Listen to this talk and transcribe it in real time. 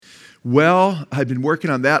Well, I've been working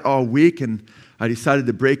on that all week, and I decided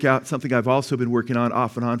to break out something I've also been working on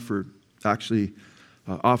off and on for actually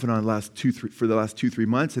off and on for the last 2-3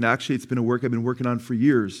 months. And actually, it's been a work I've been working on for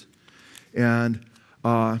years. And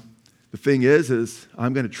the thing is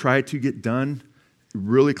I'm going to try to get done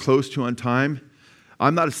really close to on time.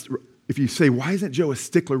 If you say, why isn't Joe a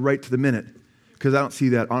stickler right to the minute? Because I don't see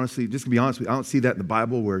that, honestly, just to be honest with you, I don't see that in the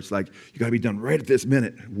Bible where it's like, you got to be done right at this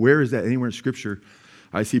minute. Where is that anywhere in Scripture?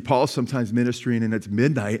 I see Paul sometimes ministering, and it's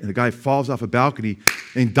midnight, and the guy falls off a balcony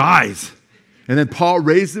and dies. And then Paul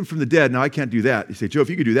raised him from the dead. Now, I can't do that. You say, Joe, if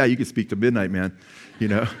you could do that, you could speak to midnight, man. You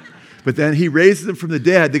know? But then he raises him from the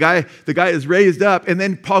dead. The guy is raised up, and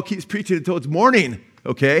then Paul keeps preaching until it's morning,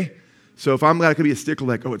 okay? So if I'm not going to be a stickler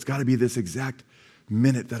like, it's got to be this exact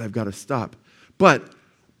minute that I've got to stop. But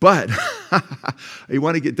you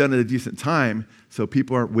want to get done at a decent time so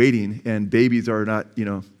people aren't waiting and babies are not,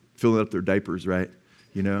 filling up their diapers, right?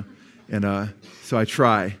 And so I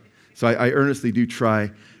try. So I earnestly do try,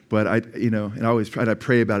 but and I always try, and I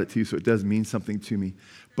pray about it too, so it does mean something to me.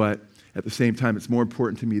 But at the same time, it's more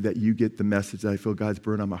important to me that you get the message that I feel God's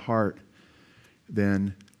burned on my heart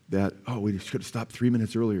than that, we should have stopped 3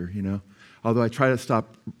 minutes earlier, Although I try to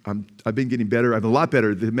stop, I've been getting better. I'm a lot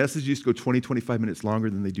better. The messages used to go 20, 25 minutes longer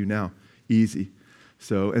than they do now. Easy.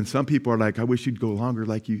 So, and some people are like, I wish you'd go longer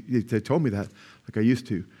like they told me that, like I used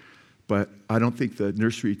to. But I don't think the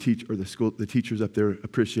nursery or the teachers up there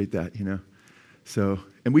appreciate that, So,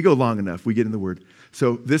 and we go long enough. We get in the Word.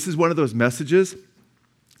 So this is one of those messages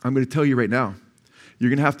I'm going to tell you right now. You're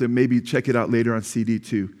going to have to maybe check it out later on CD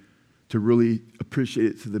too, to really appreciate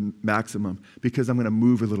it to the maximum, because I'm going to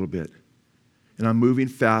move a little bit. And I'm moving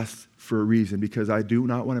fast for a reason, because I do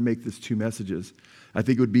not want to make this 2 messages. I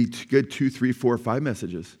think it would be good 2, 3, 4, 5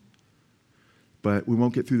 messages. But we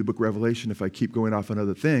won't get through the book of Revelation if I keep going off on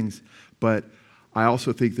other things. But I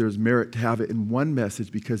also think there's merit to have it in one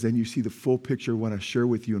message, because then you see the full picture I want to share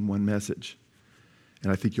with you in one message.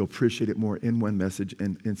 And I think you'll appreciate it more in one message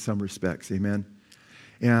in some respects. Amen?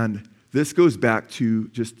 And this goes back to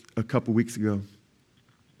just a couple weeks ago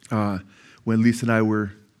when Lisa and I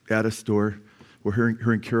were at a store where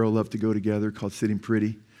her and Carol love to go together, called Sitting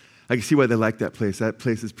Pretty. I can see why they like that place. That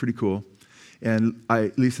place is pretty cool. And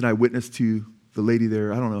Lisa and I witnessed to the lady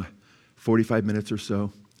there, 45 minutes or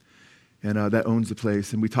so. And that owns the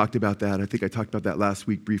place. And we talked about that. I think I talked about that last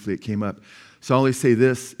week briefly. It came up. So I'll only say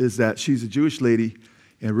this, is that she's a Jewish lady,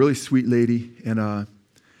 and a really sweet lady.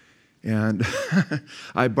 And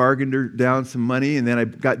I bargained her down some money, and then I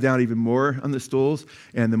got down even more on the stools.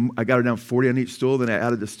 And then I got her down 40 on each stool. Then I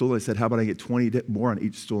added the stool. I said, how about I get 20 more on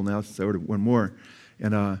each stool now, since I ordered one more?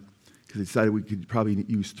 And because I decided we could probably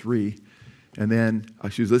use 3. And then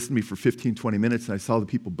she was listening to me for 15, 20 minutes, and I saw the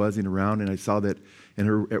people buzzing around, and I saw that, and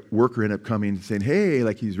her worker ended up coming and saying, hey,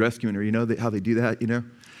 like he's rescuing her. How they do that,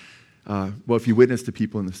 Well, if you witness to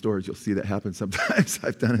people in the stores, you'll see that happen sometimes.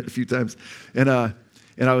 I've done it a few times. And I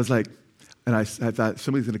was like, and I thought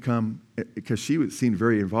somebody's going to come, because she seemed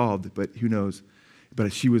very involved, but who knows.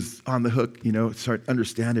 But she was on the hook, start to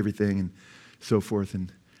understand everything and so forth.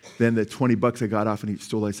 And then the $20 I got off on each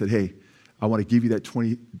stool, I said, hey, I want to give you that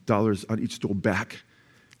 $20 on each stool back.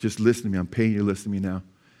 Just listen to me. I'm paying you to listen to me now.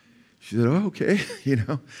 She said, oh, okay.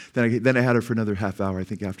 Then I had her for another half hour, I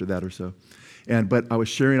think, after that or so. But I was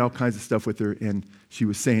sharing all kinds of stuff with her, and she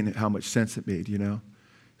was saying how much sense it made,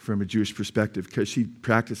 from a Jewish perspective, because she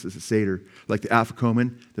practices a Seder, like the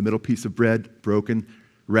Afikomen, the middle piece of bread, broken,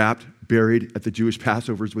 wrapped, buried at the Jewish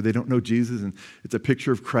Passovers where they don't know Jesus, and it's a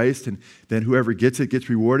picture of Christ, and then whoever gets it gets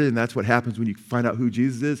rewarded, and that's what happens when you find out who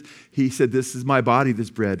Jesus is. He said, this is my body, this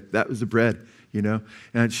bread. That was the bread,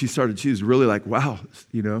 And she was really like, wow,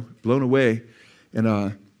 blown away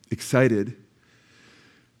and excited.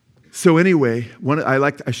 So anyway,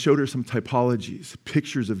 I showed her some typologies,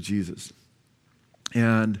 pictures of Jesus.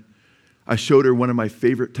 And I showed her one of my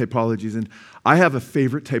favorite typologies. And I have a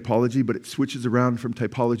favorite typology, but it switches around from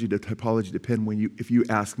typology to typology depending if you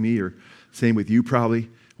ask me, or same with you probably,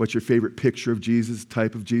 what's your favorite picture of Jesus,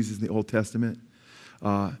 type of Jesus in the Old Testament?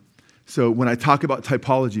 So when I talk about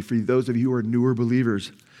typology, for those of you who are newer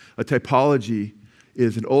believers, a typology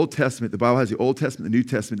is an Old Testament. The Bible has the Old Testament, the New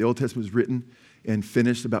Testament. The Old Testament was written and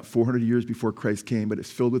finished about 400 years before Christ came, but it's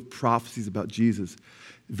filled with prophecies about Jesus,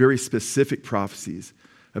 very specific prophecies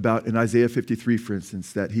about, in Isaiah 53, for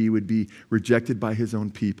instance, that he would be rejected by his own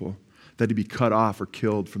people, that he'd be cut off or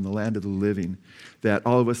killed from the land of the living, that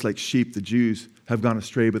all of us like sheep, the Jews, have gone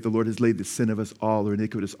astray, but the Lord has laid the sin of us all, or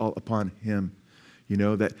iniquity of us all upon him.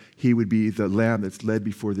 That he would be the lamb that's led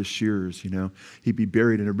before the shearers, He'd be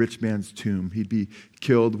buried in a rich man's tomb. He'd be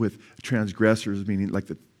killed with transgressors, meaning like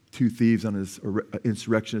the two thieves on his, or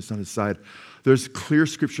insurrectionists on his side. There's clear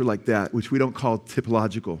scripture like that, which we don't call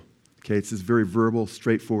typological. Okay, it's this very verbal,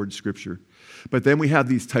 straightforward scripture. But then we have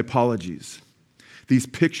these typologies, these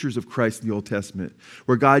pictures of Christ in the Old Testament,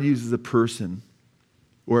 where God uses a person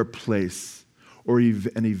or a place or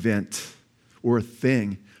an event or a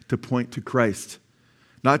thing to point to Christ.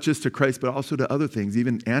 Not just to Christ, but also to other things,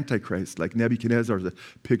 even Antichrist, like Nebuchadnezzar is a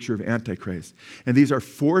picture of Antichrist. And these are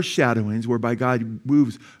foreshadowings whereby God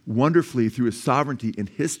moves wonderfully through his sovereignty in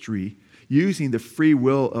history, using the free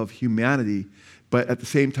will of humanity, but at the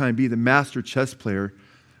same time be the master chess player,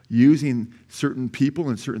 using certain people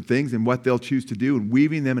and certain things and what they'll choose to do and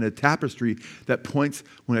weaving them in a tapestry that points,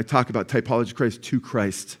 when I talk about typology of Christ, to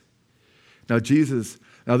Christ. Now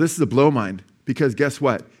this is a blow mind. Because guess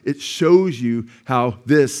what? It shows you how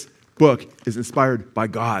this book is inspired by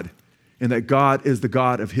God and that God is the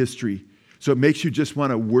God of history. So it makes you just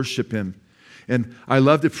want to worship him. And I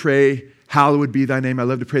love to pray, hallowed be thy name. I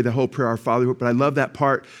love to pray the whole prayer, our Father. But I love that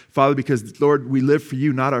part, Father, because, Lord, we live for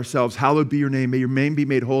you, not ourselves. Hallowed be your name. May your name be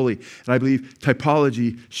made holy. And I believe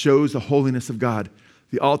typology shows the holiness of God,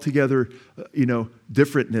 the altogether,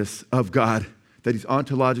 differentness of God, that he's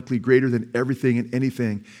ontologically greater than everything and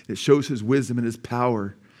anything. It shows his wisdom and his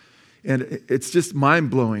power. And it's just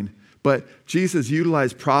mind-blowing. But Jesus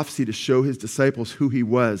utilized prophecy to show his disciples who he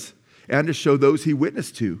was and to show those he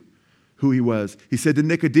witnessed to who he was. He said to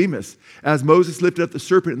Nicodemus, as Moses lifted up the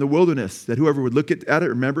serpent in the wilderness, that whoever would look at it,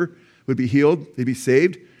 remember, would be healed, they'd be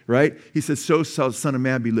saved, right? He says, so shall the Son of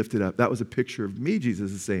Man be lifted up. That was a picture of me,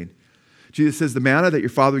 Jesus is saying. Jesus says, the manna that your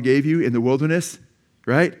father gave you in the wilderness,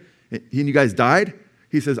 right? And you guys died.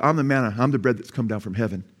 He says, I'm the manna. I'm the bread that's come down from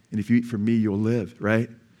heaven. And if you eat from me, you'll live, right?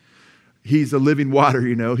 He's the living water,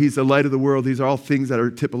 He's the light of the world. These are all things that are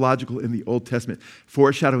typological in the Old Testament,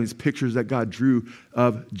 foreshadowing pictures that God drew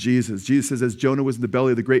of Jesus. Jesus says, as Jonah was in the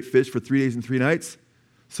belly of the great fish for 3 days and 3 nights,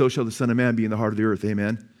 so shall the Son of Man be in the heart of the earth.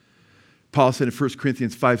 Amen. Paul said in 1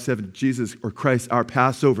 Corinthians 5:7, Jesus or Christ, our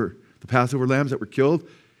Passover, the Passover lambs that were killed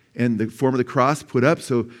and the form of the cross put up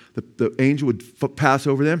so the angel would pass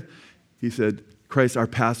over them. He said, Christ, our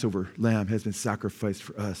Passover lamb, has been sacrificed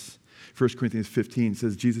for us. 1 Corinthians 15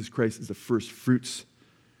 says Jesus Christ is the first fruits,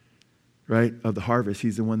 right, of the harvest.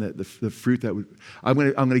 He's the one that, the fruit that would, I'm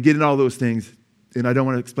going to get into all those things, and I don't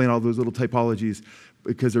want to explain all those little typologies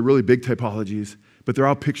because they're really big typologies, but they're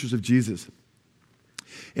all pictures of Jesus.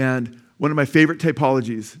 And one of my favorite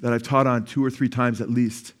typologies that I've taught on 2 or 3 times at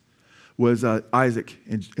least was Isaac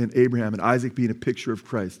and Abraham, and Isaac being a picture of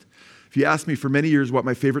Christ. If you asked me for many years what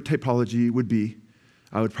my favorite typology would be,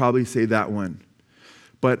 I would probably say that one.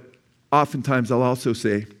 But oftentimes I'll also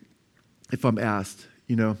say, if I'm asked,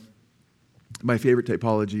 my favorite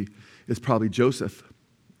typology is probably Joseph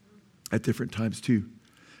at different times too.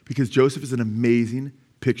 Because Joseph is an amazing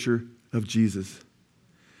picture of Jesus.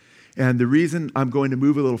 And the reason I'm going to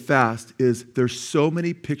move a little fast is there's so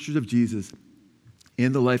many pictures of Jesus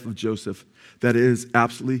in the life of Joseph that it is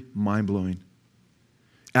absolutely mind-blowing.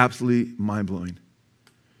 Absolutely mind-blowing.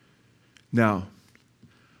 Now,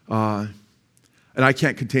 and I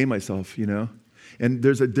can't contain myself, And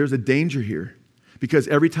there's a danger here. Because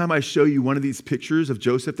every time I show you one of these pictures of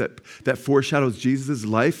Joseph that foreshadows Jesus'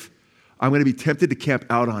 life, I'm going to be tempted to camp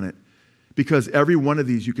out on it. Because every one of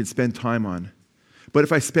these you can spend time on. But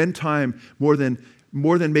if I spend time more than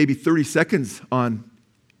maybe 30 seconds on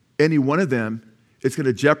any one of them, it's going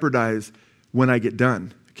to jeopardize when I get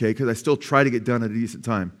done, okay? Because I still try to get done at a decent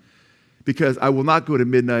time. Because I will not go to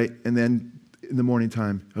midnight and then in the morning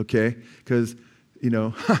time, okay? Because,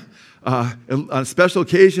 on a special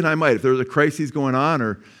occasion I might. If there's a crisis going on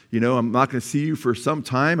or, I'm not going to see you for some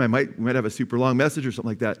time, we might have a super long message or something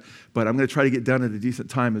like that. But I'm going to try to get done at a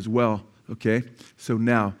decent time as well, okay? So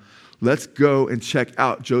now, let's go and check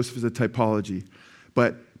out Joseph as a typology.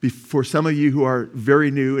 But for some of you who are very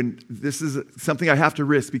new, and this is something I have to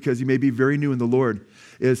risk because you may be very new in the Lord,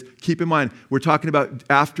 is keep in mind, we're talking about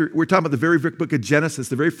the very book of Genesis,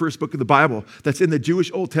 the very first book of the Bible that's in the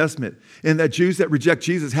Jewish Old Testament. And that Jews that reject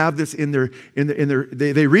Jesus have this in their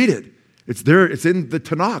they read it. It's there, it's in the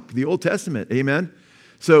Tanakh, the Old Testament. Amen.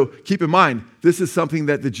 So keep in mind, this is something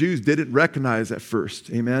that the Jews didn't recognize at first.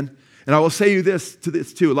 Amen. And I will say you this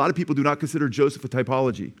too. A lot of people do not consider Joseph a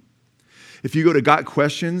typology. If you go to Got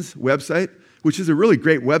Questions website, which is a really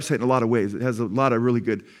great website in a lot of ways. It has a lot of really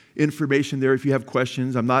good information there if you have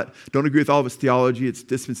questions. Don't agree with all of its theology. It's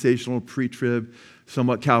dispensational, pre-trib,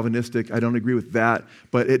 somewhat Calvinistic. I don't agree with that.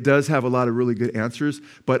 But it does have a lot of really good answers.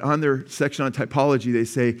 But on their section on typology, they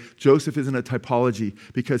say Joseph isn't a typology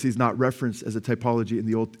because he's not referenced as a typology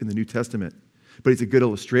in the New Testament. But he's a good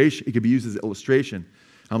illustration. It could be used as an illustration.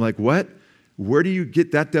 I'm like, what? where do you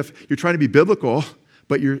get that you're trying to be biblical,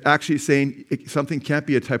 but you're actually saying something can't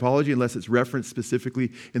be a typology unless it's referenced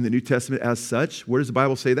specifically in the New Testament as such. Where does the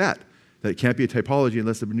Bible say that? That it can't be a typology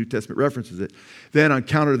unless the New Testament references it. Then on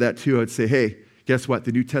counter to that too, I'd say, hey, guess what?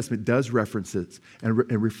 The New Testament does reference it and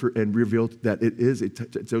reveal that it is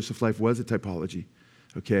Joseph's life was a typology.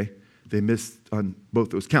 Okay, they missed on both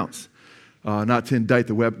those counts. Not to indict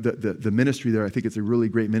the ministry there. I think it's a really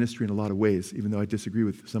great ministry in a lot of ways, even though I disagree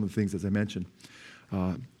with some of the things as I mentioned.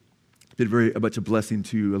 Been very much a blessing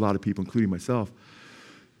to a lot of people, including myself.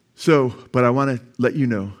 So, but I want to let you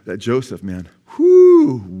know that Joseph, man,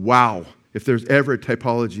 wow, if there's ever a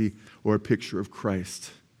typology or a picture of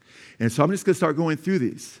Christ. And so I'm just going to start going through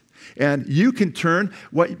these. And you can turn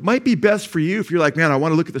what might be best for you if you're like, man, I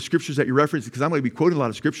want to look at the scriptures that you're referencing because I'm going to be quoting a lot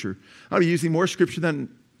of scripture. I'll be using more scripture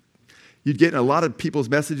than you'd get in a lot of people's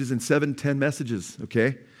messages in 7-10 messages,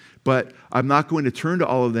 okay? But I'm not going to turn to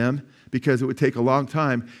all of them because it would take a long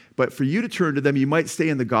time. But for you to turn to them, you might stay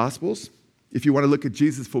in the Gospels if you want to look at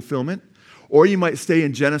Jesus' fulfillment, or you might stay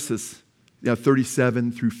in Genesis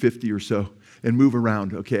 37 through 50 or so and move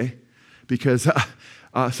around, okay? Because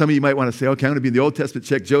some of you might want to say, okay, I'm going to be in the Old Testament,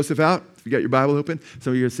 check Joseph out, if you got your Bible open.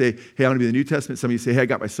 Some of you are going to say, hey, I'm going to be in the New Testament. Some of you say, hey, I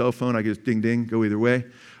got my cell phone, I just ding, ding, go either way.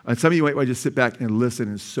 And some of you might want to just sit back and listen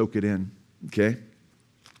and soak it in, okay?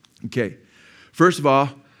 Okay. First of all,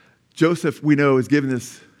 Joseph, we know, is given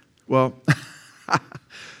this, well,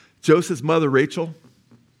 Joseph's mother, Rachel,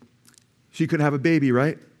 she couldn't have a baby,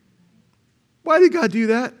 right? Why did God do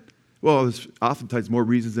that? Well, there's oftentimes more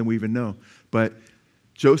reasons than we even know. But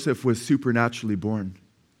Joseph was supernaturally born,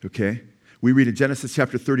 okay? We read in Genesis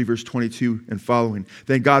chapter 30, verse 22 and following.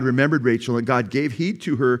 Then God remembered Rachel, and God gave heed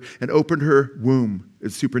to her and opened her womb.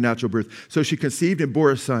 It's supernatural birth. So she conceived and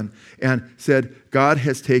bore a son and said, God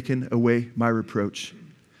has taken away my reproach.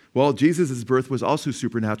 Well, Jesus' birth was also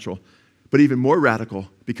supernatural, but even more radical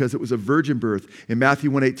because it was a virgin birth. In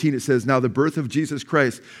Matthew 1:18, it says, now the birth of Jesus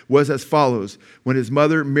Christ was as follows. When his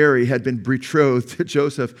mother Mary had been betrothed to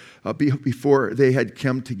Joseph before they had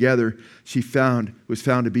come together, she was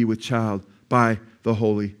found to be with child by the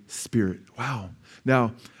Holy Spirit. Wow.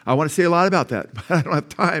 Now, I want to say a lot about that, but I don't have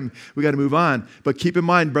time. We got to move on. But keep in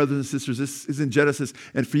mind, brothers and sisters, this is in Genesis.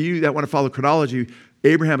 And for you that want to follow chronology,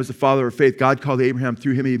 Abraham is the father of faith. God called Abraham,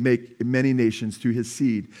 through him he'd make many nations through his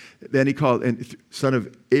seed. Then he called, and son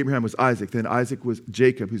of Abraham was Isaac. Then Isaac was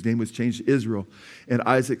Jacob, whose name was changed to Israel. And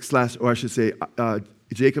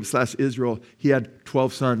Jacob/Israel, he had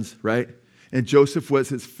 12 sons, right? And Joseph was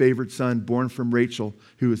his favorite son, born from Rachel,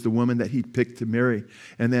 who was the woman that he picked to marry.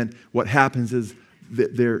 And then what happens is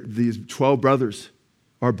that these 12 brothers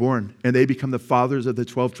are born, and they become the fathers of the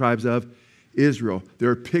 12 tribes of Israel.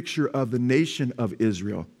 They're a picture of the nation of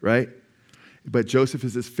Israel, right? But Joseph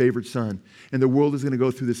is his favorite son. And the world is going to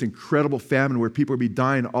go through this incredible famine where people will be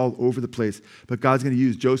dying all over the place. But God's going to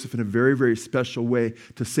use Joseph in a very, very special way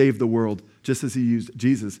to save the world, just as he used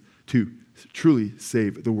Jesus to truly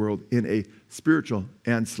save the world in a spiritual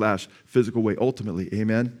and / physical way, ultimately.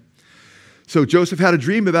 Amen? So Joseph had a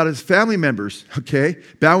dream about his family members, okay,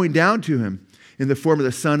 bowing down to him in the form of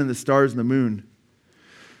the sun and the stars and the moon.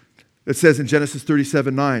 It says in Genesis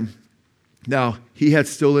 37:9, now he had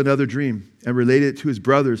still another dream and related it to his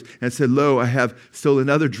brothers and said, lo, I have still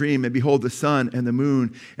another dream, and behold, the sun and the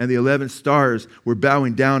moon and the 11 stars were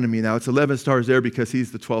bowing down to me. Now it's 11 stars there because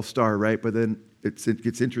he's the 12th star, right? But then it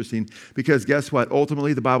gets interesting because guess what?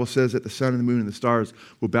 Ultimately, the Bible says that the sun and the moon and the stars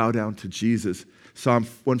will bow down to Jesus. Psalm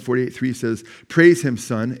 148:3 says, praise him,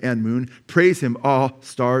 sun and moon. Praise him, all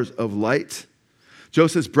stars of light.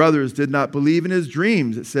 Joseph's brothers did not believe in his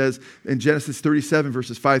dreams. It says in Genesis 37,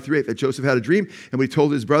 verses 5-8, that Joseph had a dream, and when he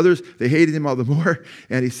told his brothers, they hated him all the more.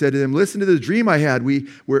 And he said to them, listen to the dream I had. We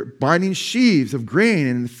were binding sheaves of grain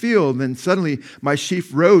in the field, and then suddenly my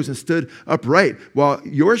sheaf rose and stood upright, while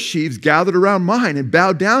your sheaves gathered around mine and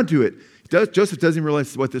bowed down to it. Joseph doesn't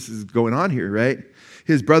realize what this is going on here, right?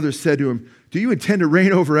 His brothers said to him, do you intend to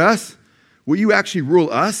reign over us? Will you actually rule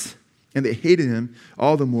us? And they hated him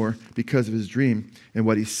all the more because of his dream and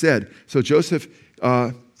what he said. So Joseph,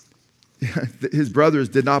 his brothers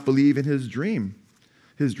did not believe in his dreams.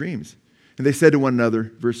 And they said to one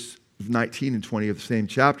another, verse 19 and 20 of the same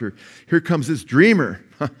chapter, here comes this dreamer.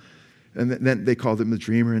 And then they called him the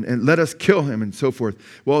dreamer, and let us kill him, and so forth.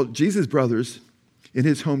 Well, Jesus' brothers in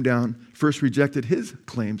his hometown first rejected his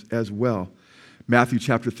claims as well. Matthew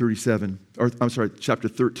chapter 13.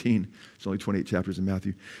 There's only 28 chapters in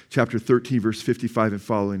Matthew. Chapter 13, verse 55 and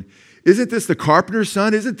following. Isn't this the carpenter's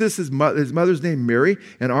son? Isn't this his mother's name Mary?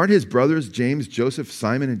 And aren't his brothers James, Joseph,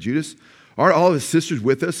 Simon, and Judas? Aren't all of his sisters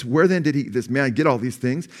with us? Where then did this man get all these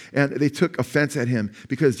things? And they took offense at him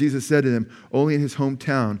because Jesus said to them, only in his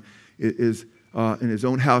hometown is in his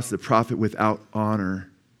own house the prophet without honor.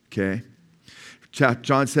 Okay? John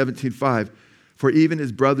 17:5. For even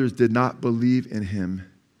his brothers did not believe in him.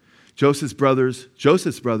 Joseph's brothers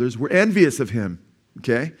were envious of him.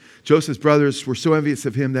 Okay? Joseph's brothers were so envious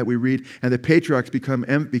of him that we read, and the patriarchs became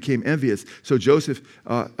envious. So Joseph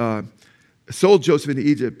sold Joseph into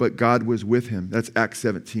Egypt, but God was with him. That's Acts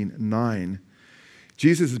 17:9.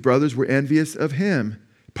 Jesus' brothers were envious of him.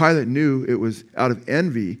 Pilate knew it was out of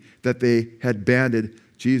envy that they had handed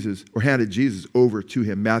Jesus over to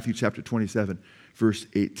him. Matthew chapter 27, verse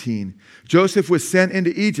 18. Joseph was sent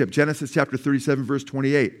into Egypt. Genesis chapter 37, verse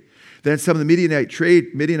 28. Then some of the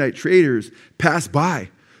Midianite traders passed by.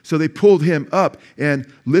 So they pulled him up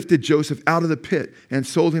and lifted Joseph out of the pit and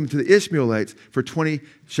sold him to the Ishmaelites for 20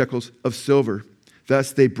 shekels of silver.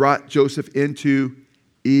 Thus they brought Joseph into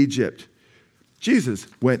Egypt. Jesus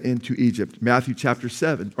went into Egypt. Matthew chapter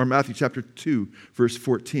 2, verse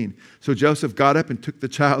 14. So Joseph got up and took the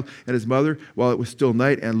child and his mother while it was still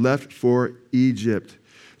night and left for Egypt.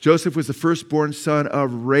 Joseph was the firstborn son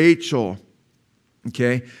of Rachel.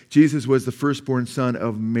 Okay? Jesus was the firstborn son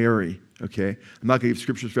of Mary. Okay? I'm not going to give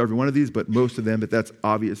scriptures for every one of these, but most of them, but that's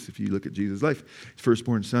obvious if you look at Jesus' life. His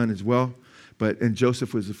firstborn son as well. And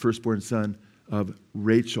Joseph was the firstborn son of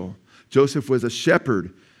Rachel. Joseph was a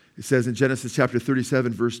shepherd. It says in Genesis chapter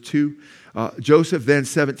 37, verse 2, Joseph, then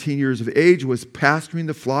 17 years of age, was pasturing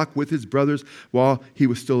the flock with his brothers while he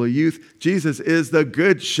was still a youth. Jesus is the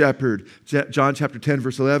good shepherd. John chapter 10,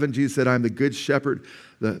 verse 11, Jesus said, I am the good shepherd.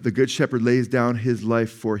 The good shepherd lays down his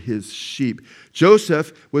life for his sheep.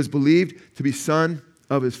 Joseph was believed to be son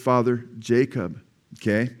of his father Jacob.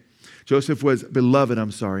 Okay? Joseph was beloved,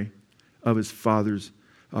 of his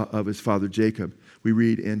father Jacob. We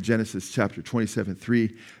read in Genesis chapter 27,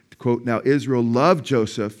 3, quote, now Israel loved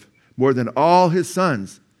Joseph more than all his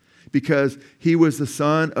sons because he was the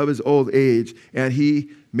son of his old age, and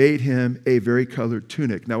he made him a varicolored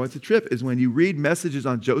tunic. Now, what's a trip is when you read messages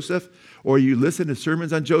on Joseph or you listen to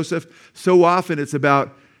sermons on Joseph, so often it's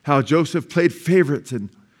about how Joseph played favorites and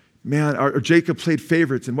or Jacob played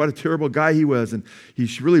favorites and what a terrible guy he was. And he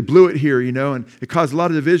really blew it here, and it caused a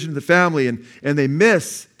lot of division in the family. And they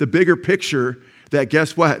miss the bigger picture that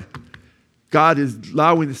guess what? God is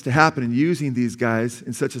allowing this to happen and using these guys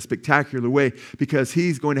in such a spectacular way because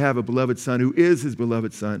he's going to have a beloved son who is his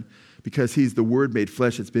beloved son because he's the Word made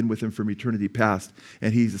flesh that's been with him from eternity past.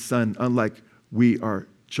 And he's a son, unlike we are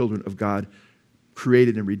children of God,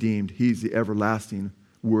 created and redeemed. He's the everlasting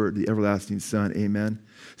Word, the everlasting Son. Amen.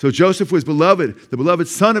 So Joseph was beloved, the beloved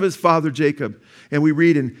son of his father Jacob. And we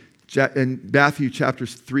read in Matthew chapter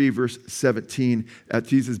 3, verse 17, at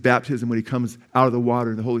Jesus' baptism, when he comes out of the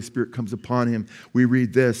water and the Holy Spirit comes upon him, we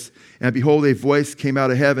read this, and behold, a voice came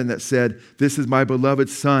out of heaven that said, this is my beloved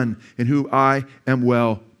Son, in whom I am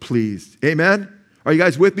well pleased. Amen? Are you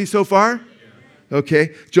guys with me so far?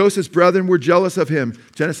 Okay. Joseph's brethren were jealous of him.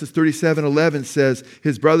 Genesis 37:11 says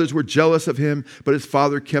his brothers were jealous of him, but his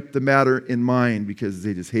father kept the matter in mind because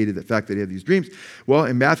they just hated the fact that he had these dreams. Well,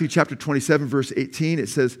 in Matthew chapter 27, verse 18, it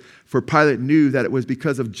says, for Pilate knew that it was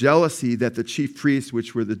because of jealousy that the chief priests,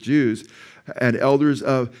 which were the Jews, and elders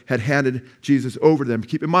had handed Jesus over to them.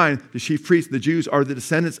 Keep in mind, the chief priests, the Jews, are the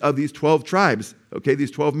descendants of these 12 tribes, okay,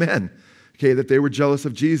 these 12 men. Okay, that they were jealous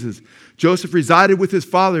of Jesus. Joseph resided with his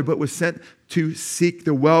father, but was sent to seek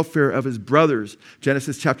the welfare of his brothers.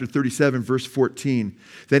 Genesis chapter 37, verse 14.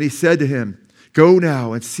 Then he said to him, go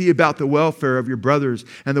now and see about the welfare of your brothers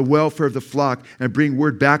and the welfare of the flock and bring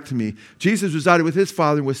word back to me. Jesus resided with his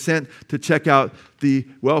father and was sent to check out the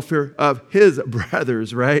welfare of his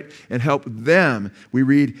brothers, right? And help them. We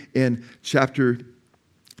read in chapter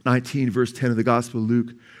 19, verse 10 of the Gospel of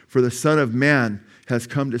Luke, for the Son of Man has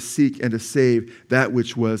come to seek and to save that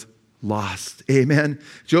which was lost. Amen.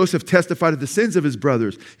 Joseph testified of the sins of his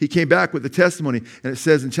brothers. He came back with the testimony, and it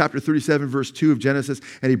says in chapter 37, verse 2 of Genesis,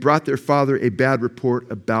 and he brought their father a bad report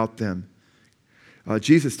about them.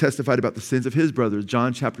 Jesus testified about the sins of his brothers.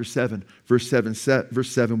 John chapter 7, verse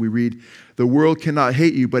 7, we read, the world cannot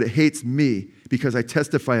hate you, but it hates me because I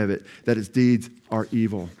testify of it, that its deeds are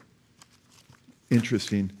evil.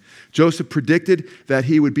 Interesting. Joseph predicted that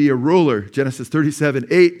he would be a ruler. Genesis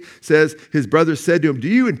 37:8 says, his brothers said to him, do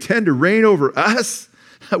you intend to reign over us?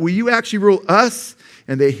 Will you actually rule us?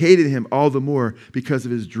 And they hated him all the more because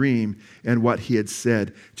of his dream and what he had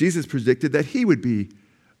said. Jesus predicted that he would be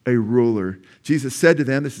a ruler. Jesus said to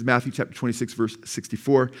them, this is Matthew chapter 26, verse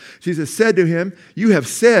 64. Jesus said to him, you have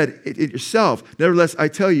said it yourself. Nevertheless, I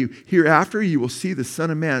tell you, hereafter you will see the Son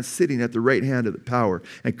of Man sitting at the right hand of the power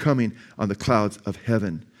and coming on the clouds of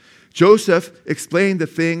heaven. Joseph explained the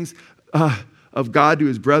things of God to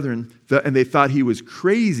his brethren, and they thought he was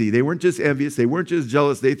crazy. They weren't just envious. They weren't just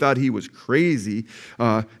jealous. They thought he was crazy.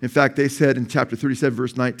 In fact, they said in chapter 37,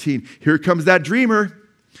 verse 19, here comes that dreamer,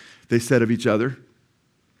 they said of each other.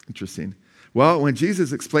 Interesting. Well, when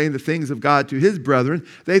Jesus explained the things of God to his brethren,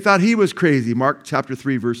 they thought he was crazy. Mark chapter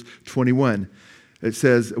 3, verse 21. It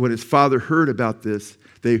says, when his father heard about this,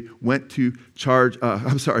 they went to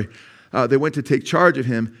they went to take charge of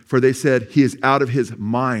him, for they said, he is out of his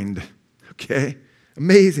mind. Okay?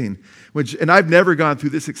 Amazing. And I've never gone through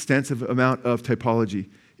this extensive amount of typology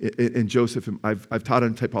in Joseph. I've taught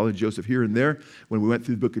on typology Joseph here and there when we went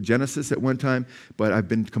through the book of Genesis at one time, but I've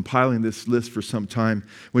been compiling this list for some time.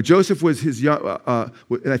 When Joseph was his young,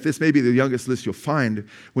 and this may be the youngest list you'll find,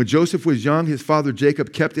 when Joseph was young, his father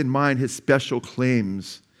Jacob kept in mind his special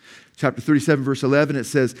claims. Chapter 37, verse 11, it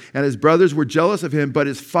says, and his brothers were jealous of him, but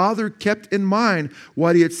his father kept in mind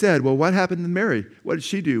what he had said. Well, what happened to Mary? What did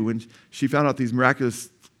she do when she found out these miraculous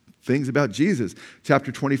things about Jesus?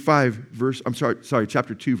 Chapter 2,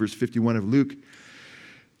 verse 51 of Luke.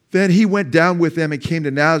 Then he went down with them and came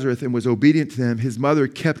to Nazareth and was obedient to them. His mother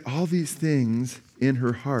kept all these things in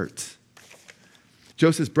her heart.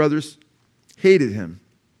 Joseph's brothers hated him.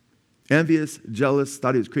 Envious, jealous,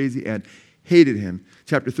 thought he was crazy, and hated him.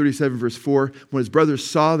 Chapter 37, verse 4, when his brothers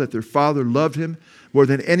saw that their father loved him more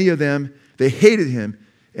than any of them, they hated him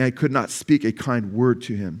and could not speak a kind word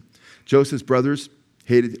to him. Jesus' brothers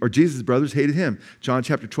hated him. John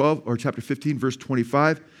chapter 12 or chapter 15, verse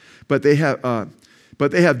 25. But they have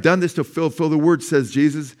done this to fulfill the word, says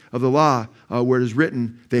Jesus, of the law, where it is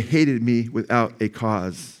written, they hated me without a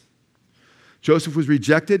cause. Joseph was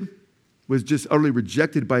just utterly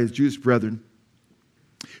rejected by his Jewish brethren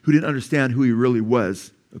who didn't understand who he really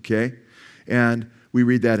was, okay? And we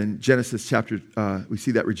read that in Genesis chapter, we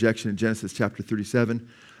see that rejection in Genesis chapter 37,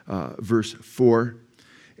 verse 4.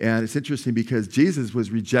 And it's interesting because Jesus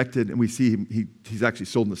was rejected, and we see he's actually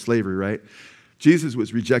sold into slavery, right? Jesus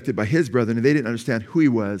was rejected by his brethren, and they didn't understand who he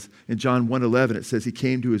was. In John 1:11, it says he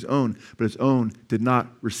came to his own, but his own did not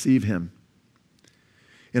receive him.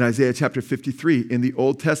 In Isaiah chapter 53, in the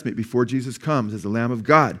Old Testament, before Jesus comes as the Lamb of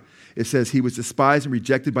God, it says he was despised and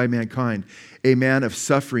rejected by mankind, a man of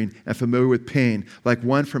suffering and familiar with pain, like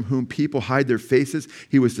one from whom people hide their faces.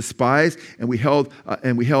 He was despised, and we held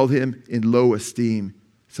him in low esteem.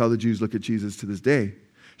 That's how the Jews look at Jesus to this day.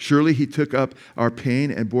 Surely he took up our pain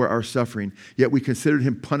and bore our suffering. Yet we considered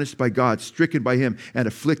him punished by God, stricken by him, and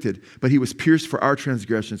afflicted. But he was pierced for our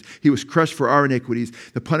transgressions. He was crushed for our iniquities.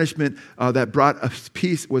 The punishment that brought us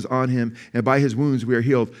peace was on him, and by his wounds we are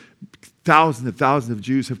healed. Thousands and thousands of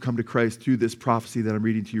Jews have come to Christ through this prophecy that I'm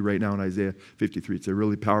reading to you right now in Isaiah 53. It's a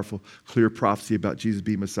really powerful, clear prophecy about Jesus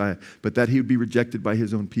being Messiah, but that he would be rejected by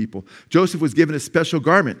his own people. Joseph was given a special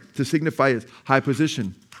garment to signify his high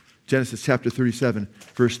position. Genesis chapter 37,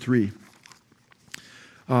 verse 3.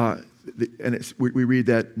 We read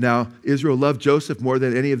that now Israel loved Joseph more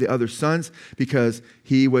than any of the other sons because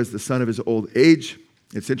he was the son of his old age.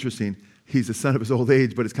 It's interesting. He's the son of his old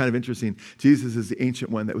age, but it's kind of interesting. Jesus is the ancient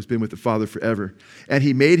one that was been with the Father forever. And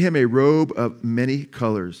he made him a robe of many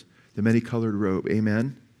colors, the many-colored robe.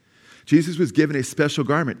 Amen? Jesus was given a special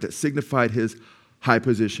garment that signified his high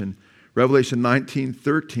position. Revelation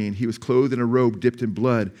 19:13, he was clothed in a robe dipped in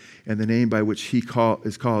blood, and the name by which he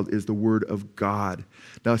is called is the Word of God.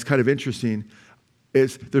 Now, it's kind of interesting.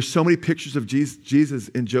 There's so many pictures of Jesus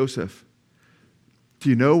in Joseph. Do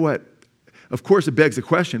you know what? Of course, it begs the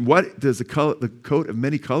question, what does the coat of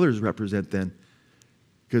many colors represent then?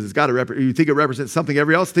 Because it's got to represent, you think it represents something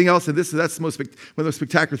else, and that's one of the most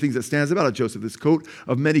spectacular things that stands out of Joseph, this coat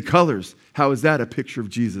of many colors. How is that a picture of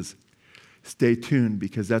Jesus? Stay tuned,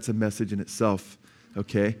 because that's a message in itself,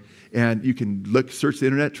 okay? And you can search the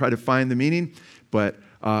internet, try to find the meaning, but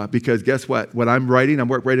because guess what? What I'm writing a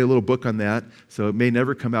little book on that, so it may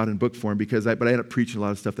never come out in book form, but I end up preaching a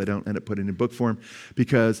lot of stuff that I don't end up putting in book form,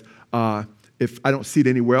 because if I don't see it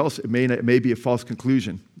anywhere else, it may be a false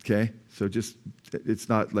conclusion, okay? So it's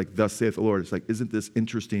not like, thus saith the Lord. It's like, isn't this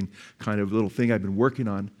interesting kind of little thing I've been working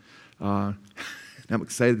on? I'm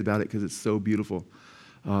excited about it because it's so beautiful.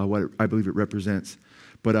 What I believe it represents.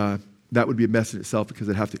 But that would be a mess in itself because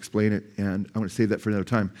I'd have to explain it, and I'm going to save that for another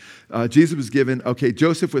time.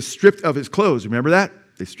 Joseph was stripped of his clothes. Remember that?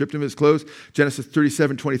 They stripped him of his clothes. Genesis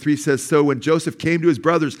 37:23 says, so when Joseph came to his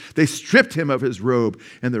brothers, they stripped him of his robe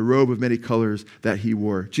and the robe of many colors that he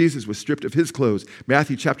wore. Jesus was stripped of his clothes.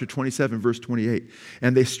 Matthew chapter 27, verse 28.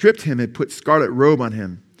 And they stripped him and put scarlet robe on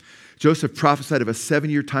him. Joseph prophesied of a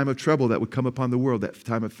 7-year time of trouble that would come upon the world, that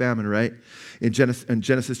time of famine, right? In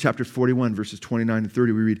Genesis chapter 41, verses 29 and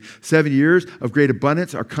 30, we read, 7 years of great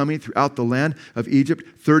abundance are coming throughout the land of Egypt.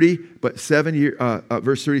 Verse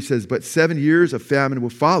 30 says, but 7 years of famine will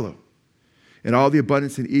follow, and all the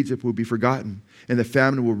abundance in Egypt will be forgotten, and the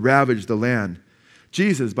famine will ravage the land.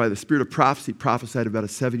 Jesus, by the spirit of prophecy, prophesied about a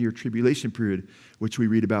 7-year tribulation period, which we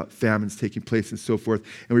read about famines taking place and so forth.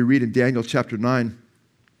 And we read in Daniel chapter 9,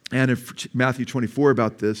 and in Matthew 24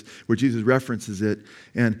 about this, where Jesus references it.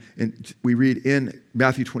 And we read in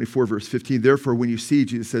Matthew 24, verse 15, therefore, when you see,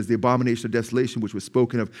 Jesus says, the abomination of desolation, which was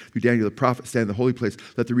spoken of through Daniel the prophet, stand in the holy place,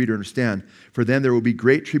 let the reader understand. For then there will be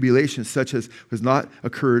great tribulation, such as has not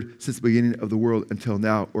occurred since the beginning of the world until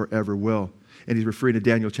now or ever will. And he's referring to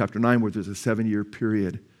Daniel chapter 9, where there's a 7-year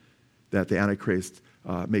period that the Antichrist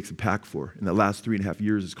makes a pact for. In the last 3.5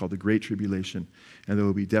 years, it's called the Great Tribulation. And there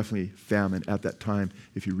will be definitely famine at that time.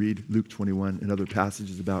 If you read Luke 21 and other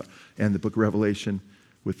passages about, and the book of Revelation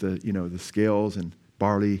with the scales and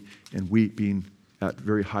barley and wheat being at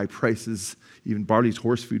very high prices. Even barley's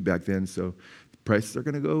horse food back then, so prices are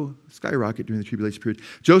going to go skyrocket during the tribulation period.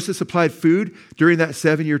 Joseph supplied food during that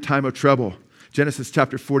 7-year time of trouble. Genesis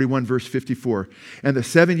chapter 41, verse 54. And the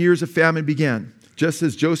 7 years of famine began, just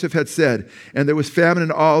as Joseph had said, and there was famine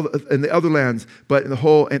in the other lands, but in the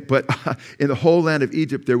whole land of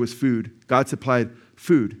Egypt there was food. God supplied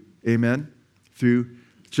food, amen, through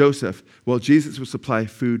Joseph. Well, Jesus will supply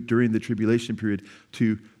food during the tribulation period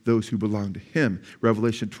to those who belong to him.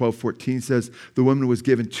 Revelation 12:14 says, the woman was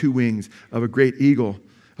given 2 wings of a great eagle.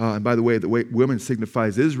 And by the way woman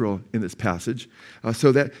signifies Israel in this passage,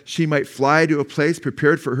 so that she might fly to a place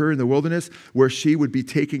prepared for her in the wilderness, where she would be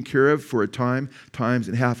taken care of for a time, times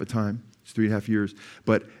and half a time. It's 3.5 years,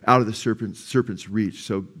 but out of the serpent's reach.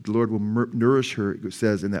 So the Lord will nourish her, it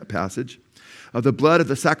says in that passage. The blood of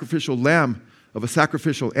the sacrificial lamb, of a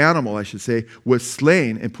sacrificial animal, I should say, was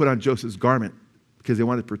slain and put on Joseph's garment, because they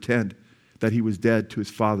wanted to pretend that he was dead to his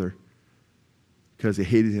father, because they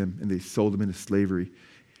hated him and they sold him into slavery.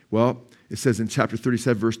 Well, it says in chapter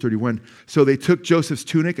 37, verse 31, so they took Joseph's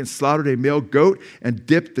tunic and slaughtered a male goat and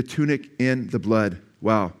dipped the tunic in the blood.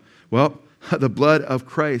 Wow. Well, the blood of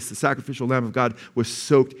Christ, the sacrificial Lamb of God, was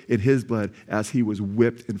soaked in his blood as he was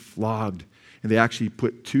whipped and flogged. And they actually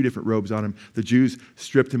put 2 different robes on him. The Jews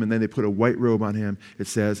stripped him, and then they put a white robe on him, it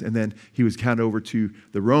says. And then he was handed over to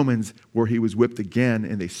the Romans, where he was whipped again,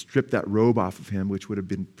 and they stripped that robe off of him, which would have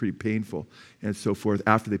been pretty painful, and so forth,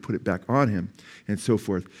 after they put it back on him, and so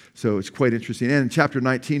forth. So it's quite interesting. And in chapter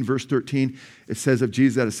 19, verse 13, it says of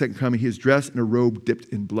Jesus at his second coming, he is dressed in a robe dipped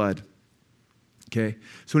in blood. Okay?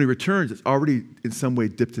 So when he returns, it's already in some way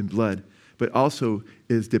dipped in blood, but also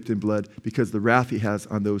is dipped in blood because of the wrath he has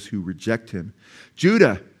on those who reject him.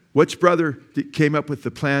 Judah, which brother came up with the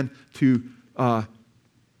plan to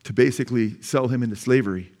basically sell him into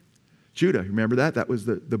slavery? Judah, remember that? That was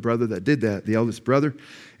the brother that did that, the eldest brother.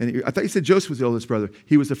 And I thought you said Joseph was the eldest brother.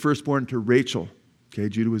 He was the firstborn to Rachel. Okay,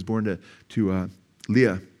 Judah was born to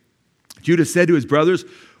Leah. Judah said to his brothers,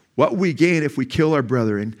 what will we gain if we kill our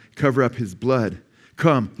brother and cover up his blood?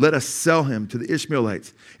 Come, let us sell him to the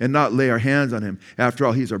Ishmaelites and not lay our hands on him. After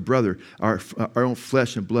all, he's our brother, our own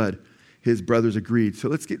flesh and blood. His brothers agreed. So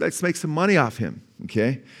let's make some money off him.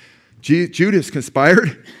 Okay? Judas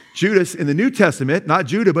conspired. Judas in the New Testament, not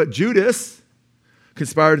Judah, but Judas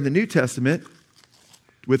conspired in the New Testament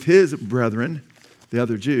with his brethren, the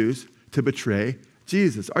other Jews, to betray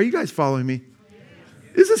Jesus. Are you guys following me? Yes.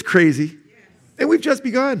 This is crazy. Yes. And we've just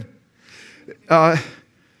begun.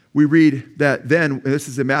 We read that then, and this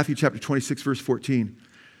is in Matthew chapter 26, verse 14.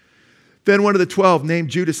 Then one of the 12, named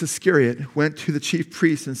Judas Iscariot, went to the chief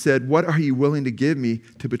priests and said, what are you willing to give me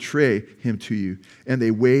to betray him to you? And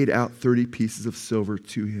they weighed out 30 pieces of silver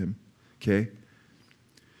to him. Okay?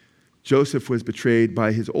 Joseph was betrayed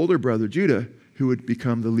by his older brother Judah, who would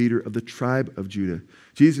become the leader of the tribe of Judah.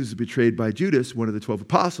 Jesus was betrayed by Judas, one of the 12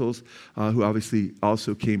 apostles, who obviously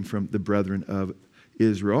also came from the brethren of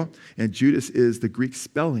Israel. And Judas is the Greek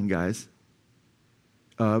spelling, guys,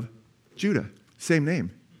 of Judah. Same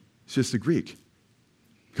name. It's just the Greek.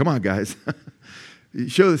 Come on, guys. You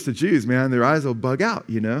show this to Jews, man, their eyes will bug out,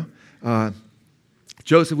 you know.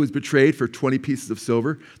 Joseph was betrayed for 20 pieces of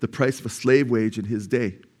silver, the price of a slave wage in his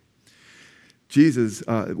day. Jesus,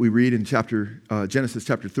 we read in Genesis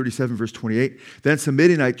chapter 37, verse 28, then some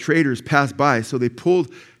Midianite traders passed by, so they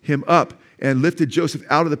pulled him up and lifted Joseph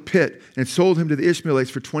out of the pit and sold him to the Ishmaelites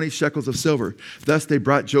for 20 shekels of silver. Thus they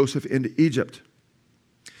brought Joseph into Egypt.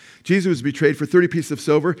 Jesus was betrayed for 30 pieces of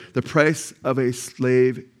silver, the price of a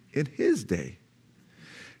slave in his day.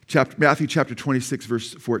 Matthew chapter 26,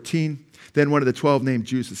 verse 14. Then one of the 12 named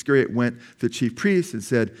Judas Iscariot went to the chief priest and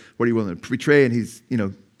said, what are you willing to betray? And he's,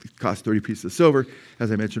 it cost 30 pieces of silver,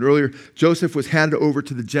 as I mentioned earlier. Joseph was handed over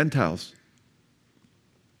to the Gentiles.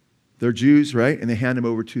 They're Jews, right? And they hand him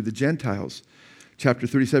over to the Gentiles. Chapter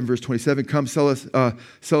 37, verse 27, come sell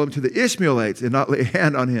him to the Ishmaelites and not lay a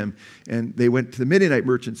hand on him. And they went to the Midianite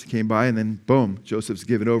merchants and came by, and then boom, Joseph's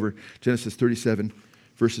given over. Genesis 37,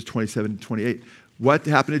 verses 27 and 28. What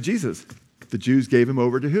happened to Jesus? The Jews gave him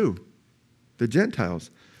over to who? The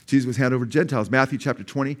Gentiles. Jesus was handed over to Gentiles. Matthew chapter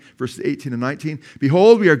 20, verses 18 and 19.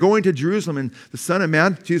 Behold, we are going to Jerusalem, and the Son of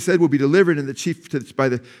Man, Jesus said, will be delivered by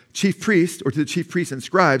the chief priest, or to the chief priests and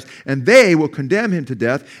scribes, and they will condemn him to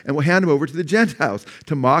death and will hand him over to the Gentiles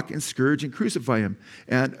to mock and scourge and crucify him.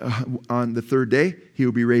 And on the third day, he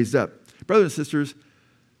will be raised up. Brothers and sisters,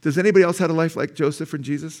 does anybody else have a life like Joseph and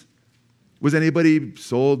Jesus? Was anybody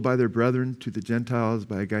sold by their brethren to the Gentiles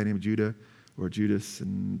by a guy named Judah or Judas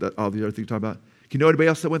and all the other things we're talking about? Can you know anybody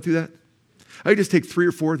else that went through that? I could just take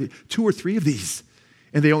 2 or 3 of these,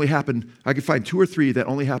 and they only happened. I could find 2 or 3 that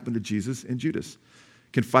only happened to Jesus and Judas.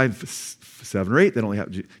 Can find 7 or 8 that only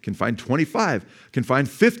happened. Can find 25. Can find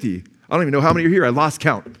 50. I don't even know how many are here. I lost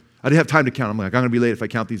count. I didn't have time to count. I'm like, I'm going to be late if I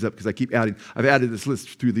count these up because I keep adding. I've added this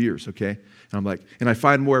list through the years, okay? And I'm like, and I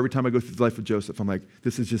find more every time I go through the life of Joseph. I'm like,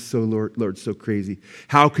 this is just so, Lord, so crazy.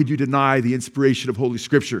 How could you deny the inspiration of Holy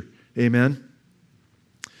Scripture? Amen?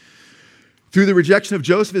 Through the rejection of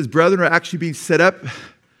Joseph, his brethren are actually being set up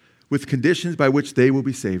with conditions by which they will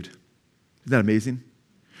be saved. Isn't that amazing?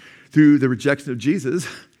 Through the rejection of Jesus,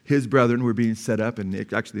 his brethren were being set up, and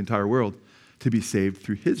actually the entire world, to be saved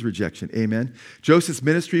through his rejection. Amen. Joseph's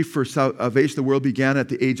ministry for salvation of the world began at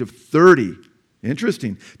the age of 30.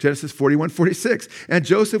 Interesting. Genesis 41:46. And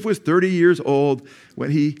Joseph was 30 years old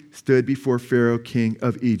when he stood before Pharaoh, king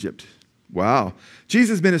of Egypt. Wow.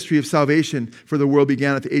 Jesus' ministry of salvation for the world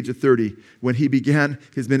began at the age of 30. When he began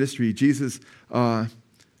his ministry, Jesus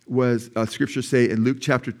scriptures say in Luke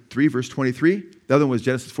chapter 3, verse 23. The other one was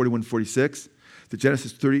Genesis 41:46. The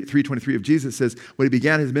Genesis 3:23 of Jesus says, when he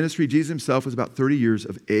began his ministry, Jesus himself was about 30 years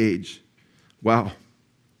of age. Wow.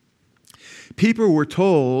 People were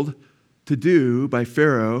told to do by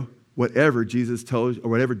Pharaoh whatever Jesus tells, or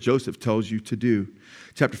whatever Joseph tells you to do.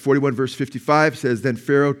 Chapter 41, verse 55 says, then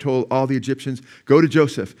Pharaoh told all the Egyptians, go to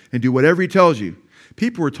Joseph and do whatever he tells you.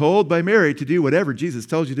 People were told by Mary to do whatever Jesus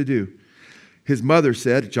tells you to do. His mother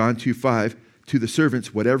said, John 2:5, to the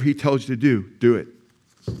servants, whatever he tells you to do, do it.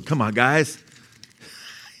 Come on, guys.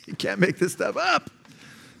 You can't make this stuff up.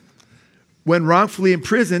 When wrongfully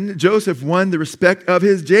imprisoned, Joseph won the respect of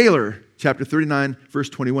his jailer. Chapter 39, verse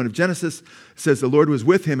 21 of Genesis says the Lord was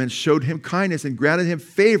with him and showed him kindness and granted him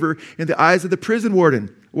favor in the eyes of the prison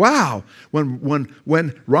warden. Wow.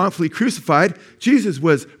 When wrongfully crucified, Jesus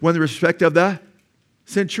won the respect of the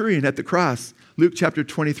centurion at the cross. Luke chapter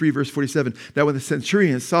 23, verse 47. Now when the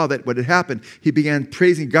centurion saw that what had happened, he began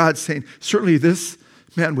praising God, saying, certainly this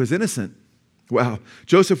man was innocent. Wow.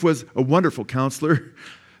 Joseph was a wonderful counselor.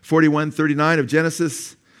 41:39 of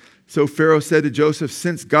Genesis. So Pharaoh said to Joseph,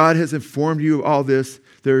 since God has informed you of all this,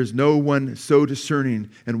 there is no one so discerning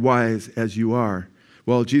and wise as you are.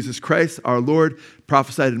 Well, Jesus Christ, our Lord,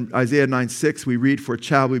 prophesied in Isaiah 9:6, we read, for a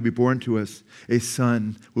child will be born to us, a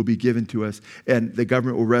son will be given to us, and the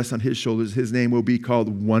government will rest on his shoulders. His name will be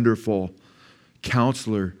called Wonderful,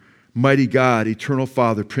 Counselor, Mighty God, Eternal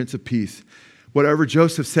Father, Prince of Peace. Whatever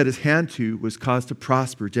Joseph set his hand to was caused to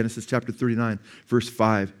prosper. Genesis chapter 39, verse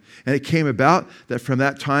 5. And it came about that from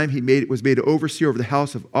that time he was made overseer over the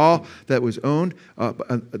house of all that was owned.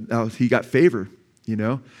 He got favor, you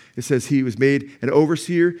know. It says he was made an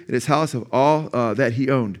overseer in his house of all that he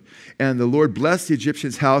owned. And the Lord blessed the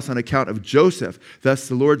Egyptian's house on account of Joseph. Thus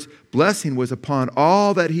the Lord's blessing was upon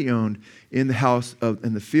all that he owned in the house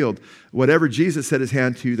in the field. Whatever Jesus set his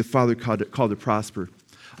hand to, the Father called to prosper.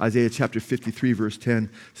 Isaiah chapter 53, verse 10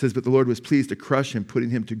 says, but the Lord was pleased to crush him, putting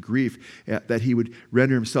him to grief, that he would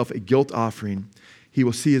render himself a guilt offering. He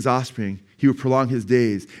will see his offspring. He will prolong his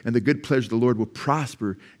days, and the good pleasure of the Lord will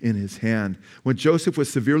prosper in his hand. When Joseph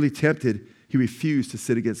was severely tempted, he refused to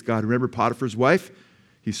sin against God. Remember Potiphar's wife?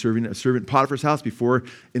 He's serving a servant in Potiphar's house before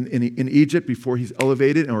in Egypt, before he's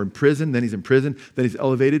elevated, or in prison. Then he's in prison. Then he's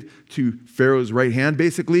elevated to Pharaoh's right hand,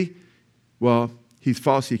 basically. Well, He's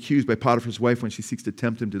falsely accused by Potiphar's wife when she seeks to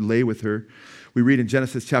tempt him to lay with her. We read in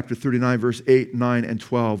Genesis chapter 39, verse 8, 9, and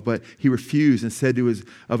 12, but he refused and said to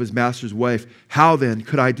his master's wife, how then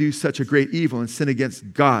could I do such a great evil and sin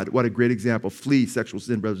against God? What a great example. Flee sexual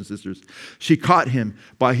sin, brothers and sisters. She caught him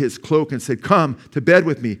by his cloak and said, come to bed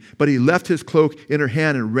with me. But he left his cloak in her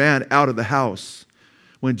hand and ran out of the house.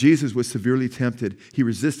 When Jesus was severely tempted, he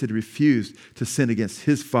resisted and refused to sin against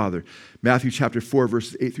his Father. Matthew chapter 4,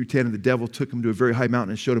 verses 8 through 10, and the devil took him to a very high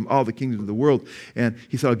mountain and showed him all the kingdoms of the world. And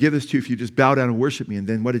he said, I'll give this to you if you just bow down and worship me. And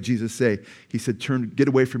then what did Jesus say? He said, get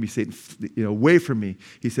away from me, Satan, away from me.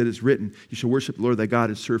 He said, it's written, you shall worship the Lord thy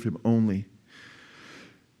God and serve him only.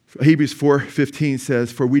 Hebrews 4:15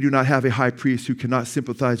 says, for we do not have a high priest who cannot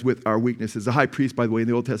sympathize with our weaknesses. The high priest, by the way, in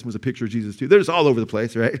the Old Testament was a picture of Jesus too. They're just all over the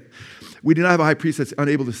place, right? We do not have a high priest that's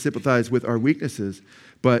unable to sympathize with our weaknesses,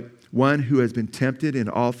 but one who has been tempted in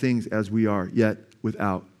all things as we are, yet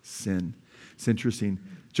without sin. It's interesting.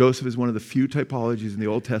 Joseph is one of the few typologies in the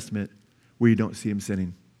Old Testament where you don't see him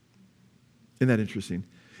sinning. Isn't that interesting?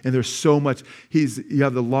 And there's so much. You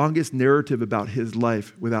have the longest narrative about his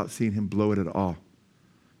life without seeing him blow it at all,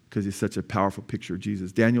 because he's such a powerful picture of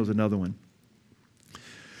Jesus. Daniel's another one.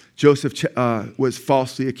 Joseph was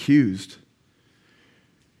falsely accused.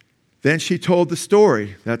 Then she told the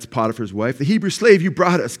story. That's Potiphar's wife. The Hebrew slave you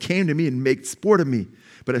brought us came to me and made sport of me.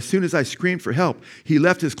 But as soon as I screamed for help, he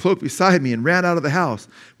left his cloak beside me and ran out of the house.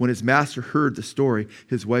 When his master heard the story,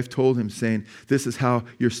 his wife told him, saying, this is how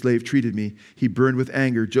your slave treated me. He burned with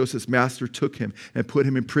anger. Joseph's master took him and put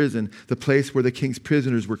him in prison, the place where the king's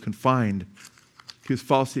prisoners were confined. He was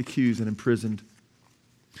falsely accused and imprisoned.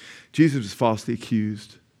 Jesus was falsely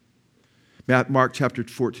accused. Mark chapter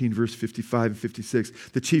 14, verse 55 and 56.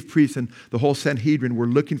 The chief priests and the whole Sanhedrin were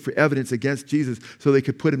looking for evidence against Jesus so they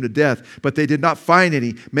could put him to death, but they did not find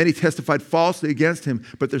any. Many testified falsely against him,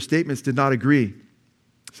 but their statements did not agree.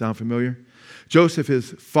 Sound familiar? Joseph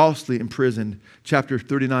is falsely imprisoned. Chapter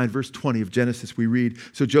 39, verse 20 of Genesis, we read,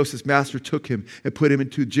 so Joseph's master took him and put him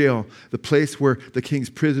into jail, the place where the king's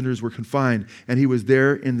prisoners were confined, and he was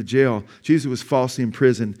there in the jail. Jesus was falsely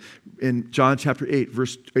imprisoned. In John chapter 8,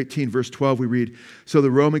 verse 18, verse 12, we read, so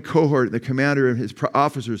the Roman cohort, the commander and his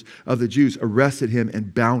officers of the Jews arrested him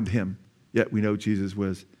and bound him. Yet we know Jesus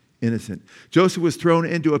was innocent. Joseph was thrown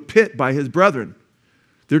into a pit by his brethren.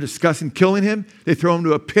 They're discussing killing him. They throw him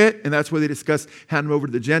to a pit, and that's where they discuss handing him over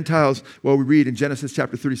to the Gentiles. Well, we read in Genesis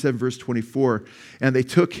chapter 37, verse 24, and they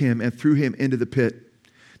took him and threw him into the pit.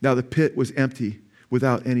 Now the pit was empty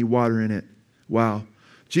without any water in it. Wow.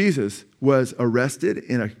 Jesus was arrested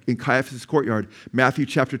in Caiaphas' courtyard. Matthew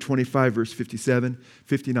chapter 25, verse 57,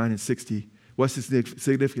 59, and 60. What's the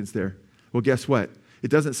significance there? Well, guess what? It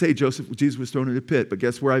doesn't say Jesus was thrown into the pit, but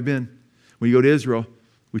guess where I've been? When you go to Israel,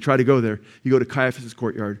 we try to go there. You go to Caiaphas'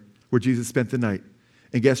 courtyard where Jesus spent the night.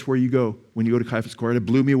 And guess where you go when you go to Caiaphas' courtyard? It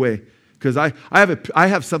blew me away. Because I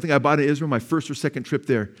have something I bought in Israel, my first or second trip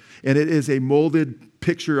there. And it is a molded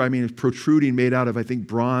picture, it's protruding, made out of, I think,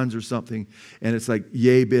 bronze or something. And it's like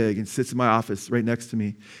yay big and sits in my office right next to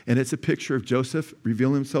me. And it's a picture of Joseph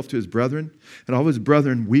revealing himself to his brethren. And all his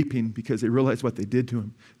brethren weeping because they realized what they did to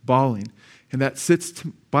him, bawling. And that sits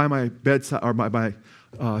by my bedside, or my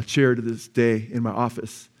chair to this day in my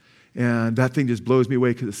office. And that thing just blows me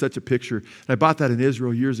away because it's such a picture. And I bought that in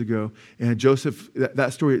Israel years ago. And Joseph,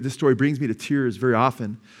 this story brings me to tears very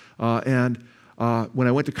often. When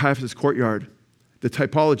I went to Caiaphas' courtyard, the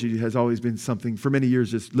typology has always been something, for many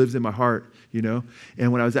years, just lives in my heart,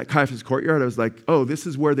 And when I was at Caiaphas' courtyard, I was like, oh, this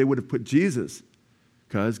is where they would have put Jesus.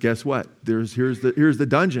 Because guess what? Here's the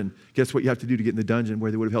dungeon. Guess what you have to do to get in the dungeon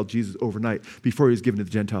where they would have held Jesus overnight before he was given to the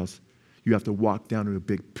Gentiles? You have to walk down to a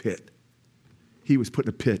big pit. He was put in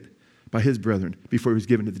a pit by his brethren before he was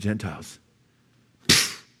given to the Gentiles.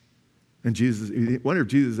 And Jesus, I wonder if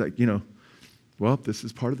Jesus is like, well, this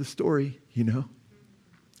is part of the story,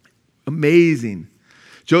 Amazing.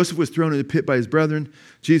 Joseph was thrown in the pit by his brethren.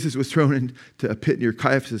 Jesus was thrown into a pit near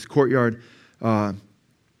Caiaphas' courtyard.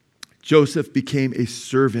 Joseph became a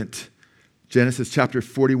servant. Genesis chapter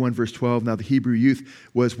 41, verse 12. Now the Hebrew youth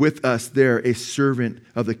was with us there, a servant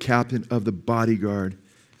of the captain of the bodyguard.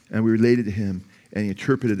 And we related to him, and he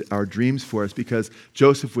interpreted our dreams for us, because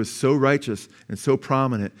Joseph was so righteous and so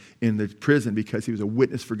prominent in the prison because he was a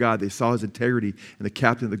witness for God. They saw his integrity, and the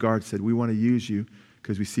captain of the guard said, we want to use you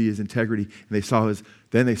because we see his integrity. And they saw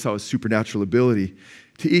his supernatural ability.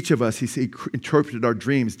 To each of us, he interpreted our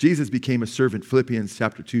dreams. Jesus became a servant, Philippians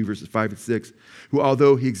chapter 2, verses 5 and 6, who,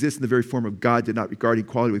 although he exists in the very form of God, did not regard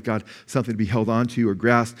equality with God something to be held onto or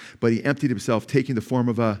grasped, but he emptied himself, taking the form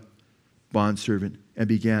of a bondservant, and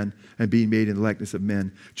being made in the likeness of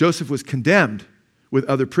men. Joseph was condemned with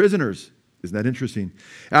other prisoners. Isn't that interesting?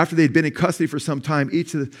 After they'd been in custody for some time,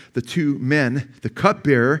 each of the two men, the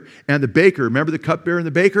cupbearer and the baker, remember the cupbearer and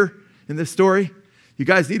the baker in this story? You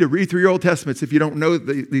guys need to read through your Old Testaments if you don't know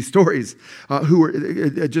these stories.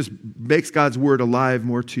 It just makes God's word alive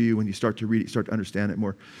more to you when you start to read it, you start to understand it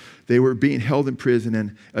more. They were being held in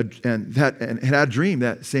prison and had a dream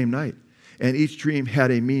that same night. And each dream had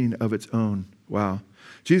a meaning of its own. Wow.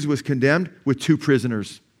 Jesus was condemned with two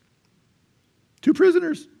prisoners. Two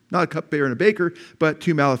prisoners. Not a cupbearer and a baker, but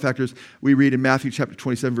two malefactors. We read in Matthew chapter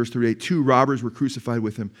 27, verse 38, two robbers were crucified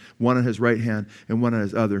with him, one on his right hand and one on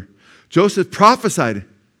his other. Joseph prophesied.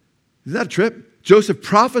 Isn't that a trip? Joseph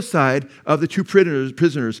prophesied of the two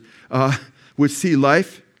prisoners would see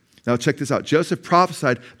life. Now check this out. Joseph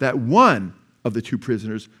prophesied that one of the two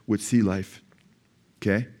prisoners would see life.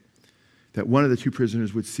 Okay? That one of the two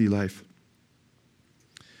prisoners would see life.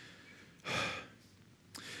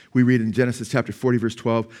 We read in Genesis chapter 40, verse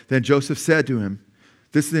 12, then Joseph said to him,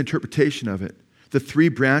 this is the interpretation of it. The 3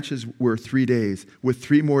 branches were 3 days. With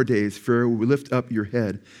 3 more days, Pharaoh will lift up your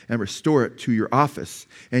head and restore it to your office.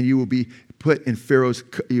 And you will be put in Pharaoh's,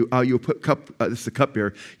 you'll put this is the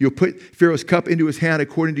cupbearer. You'll put Pharaoh's cup into his hand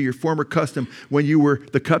according to your former custom when you were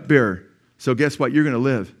the cupbearer. So guess what? You're going to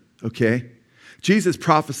live, okay? Jesus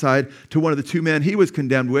prophesied to one of the 2 men he was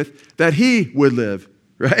condemned with that he would live,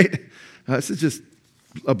 right? This is just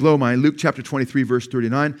a blow mind. Luke chapter 23, verse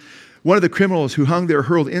 39. One of the criminals who hung there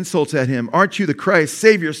hurled insults at him. Aren't you the Christ?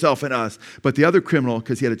 Save yourself and us. But the other criminal,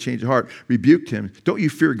 because he had a change of heart, rebuked him. Don't you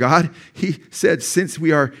fear God? He said, since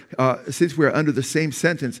we are under the same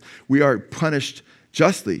sentence, we are punished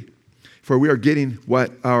justly, for we are getting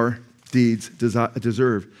what our deeds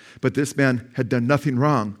deserve. But this man had done nothing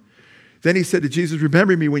wrong. Then he said to Jesus,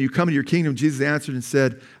 remember me when you come into your kingdom. Jesus answered and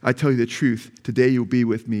said, I tell you the truth. Today you'll be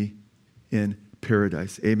with me in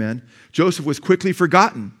paradise. Amen. Joseph was quickly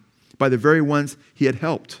forgotten by the very ones he had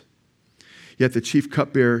helped. Yet the chief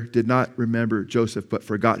cupbearer did not remember Joseph, but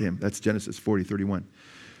forgot him. That's Genesis 40:31.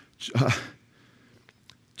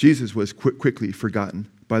 Jesus was quickly forgotten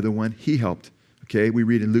by the one he helped. Okay, we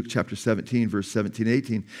read in Luke chapter 17, verse 17 and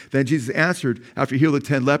 18. Then Jesus answered, after he healed the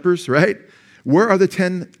 10 lepers, right? Where are the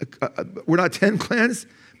 10, we're not 10 cleansed,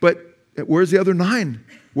 but where's the other 9?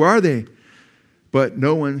 Where are they? But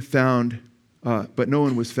no one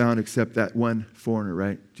was found except that one foreigner,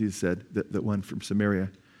 right? Jesus said, that one from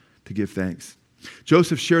Samaria, to give thanks.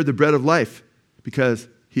 Joseph shared the bread of life because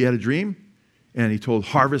he had a dream and he told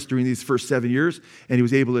harvest during these first 7 years, and he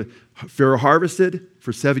was able to, Pharaoh harvested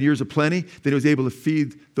for 7 years of plenty, then he was able to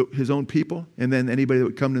feed his own people and then anybody that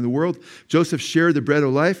would come into the world. Joseph shared the bread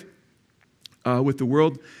of life with the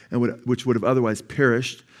world, and which would have otherwise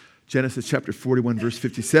perished. Genesis chapter 41, verse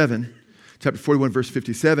 57. Chapter 41, verse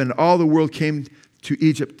 57, all the world came to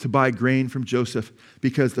Egypt to buy grain from Joseph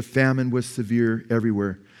because the famine was severe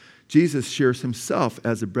everywhere. Jesus shares himself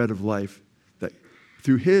as the bread of life, that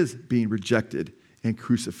through his being rejected and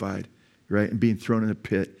crucified, right, and being thrown in a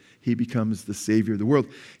pit, he becomes the Savior of the world.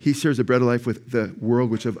 He shares the bread of life with the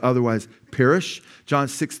world which have otherwise perished. John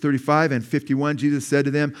 6:35 and 51, Jesus said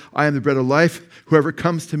to them, I am the bread of life. Whoever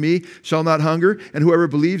comes to me shall not hunger, and whoever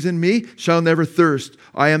believes in me shall never thirst.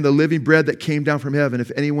 I am the living bread that came down from heaven.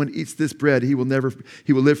 If anyone eats this bread, he will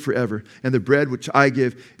live forever. And the bread which I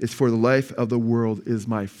give is for the life of the world is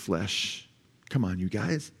my flesh. Come on, you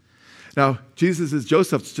guys. Now,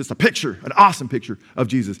 Joseph's just a picture, an awesome picture of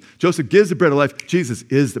Jesus. Joseph gives the bread of life. Jesus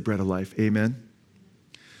is the bread of life. Amen.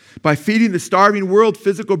 By feeding the starving world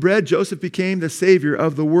physical bread, Joseph became the Savior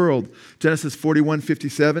of the world. Genesis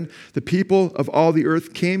 41:57. The people of all the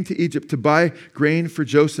earth came to Egypt to buy grain from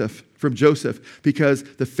Joseph because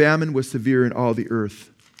the famine was severe in all the earth.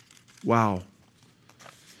 Wow.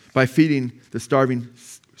 By feeding the starving the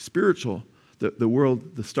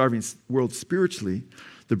starving world spiritually,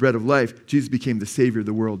 the bread of life, Jesus became the Savior of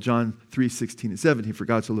the world. John 3:16 and 17. For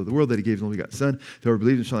God so loved the world that he gave his only begotten Son. Whoever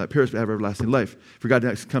believes in him shall not perish but have everlasting life. For God did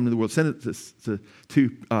not come to the world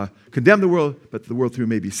to condemn the world, but the world through him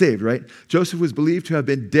may be saved, right? Joseph was believed to have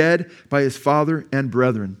been dead by his father and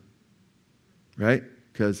brethren, right?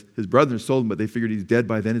 Because his brethren sold him, but they figured he's dead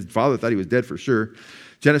by then. His father thought he was dead for sure.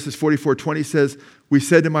 Genesis 44:20 says, we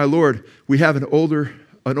said to my Lord, we have an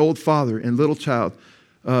old father and little child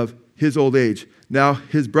of his old age. Now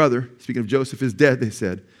his brother, speaking of Joseph, is dead, they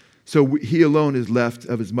said. So he alone is left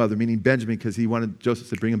of his mother, meaning Benjamin, because he wanted Joseph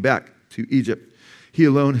to bring him back to Egypt. He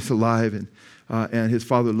alone is alive, and his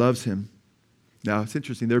father loves him. Now, it's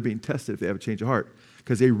interesting. They're being tested if they have a change of heart,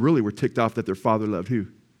 because they really were ticked off that their father loved who?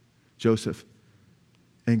 Joseph.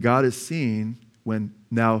 And God is seeing when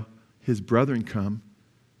now his brethren come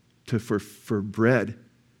for bread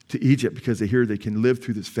to Egypt because they hear they can live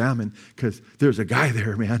through this famine because there's a guy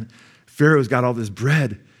there, man. Pharaoh's got all this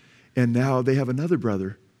bread. And now they have another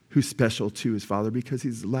brother who's special to his father because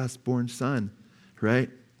he's the last born son, right?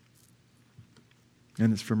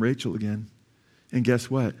 And it's from Rachel again. And guess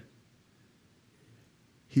what?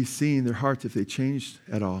 He's seeing their hearts if they changed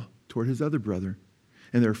at all toward his other brother.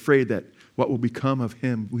 And they're afraid that what will become of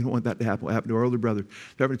him, we don't want that to happen. What happened to our older brother?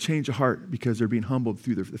 They're having to change of heart because they're being humbled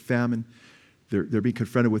through the famine. They're being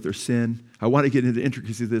confronted with their sin. I want to get into the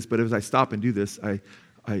intricacies of this, but as I stop and do this, I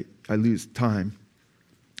lose time.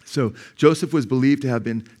 So Joseph was believed to have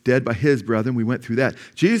been dead by his brethren. We went through that.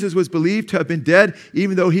 Jesus was believed to have been dead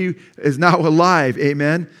even though he is now alive.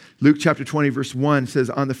 Amen. Luke chapter 20 verse 1 says,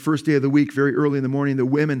 on the first day of the week, very early in the morning, the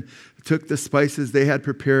women took the spices they had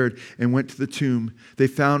prepared and went to the tomb. They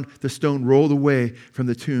found the stone rolled away from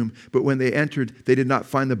the tomb, but when they entered, they did not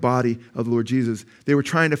find the body of the Lord Jesus. They were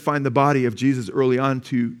trying to find the body of Jesus early on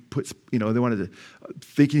to put, they wanted to,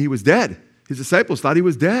 thinking he was dead. His disciples thought he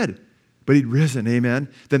was dead. But he'd risen,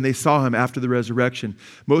 amen? Then they saw him after the resurrection.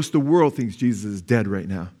 Most of the world thinks Jesus is dead right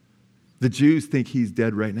now. The Jews think he's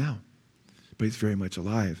dead right now. But he's very much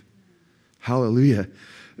alive. Hallelujah.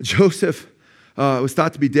 Joseph was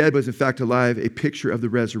thought to be dead, but was in fact alive, a picture of the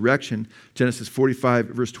resurrection. Genesis 45,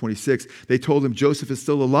 verse 26. They told him Joseph is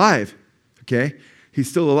still alive, okay? He's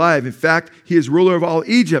still alive. In fact, he is ruler of all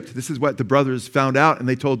Egypt. This is what the brothers found out, and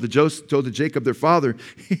they told to Jacob, their father,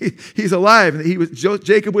 he's alive. And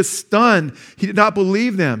Jacob was stunned. He did not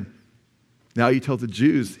believe them. Now you tell the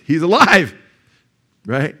Jews, he's alive,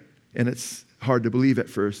 right? And it's hard to believe at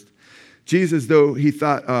first. Jesus, though they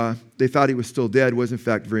thought he was still dead, was in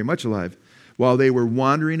fact very much alive. While they were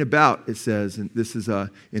wandering about, it says, and this is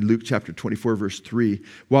in Luke chapter 24, verse 3.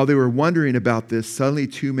 While they were wondering about this, suddenly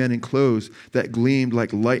two men in clothes that gleamed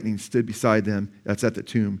like lightning stood beside them. That's at the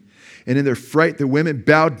tomb. And in their fright, the women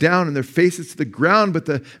bowed down on their faces to the ground. But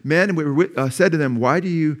the men said to them, why do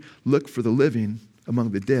you look for the living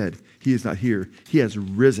among the dead? He is not here. He has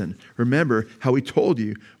risen. Remember how he told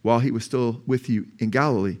you while he was still with you in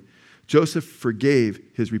Galilee. Joseph forgave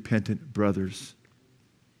his repentant brothers.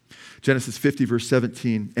 Genesis 50, verse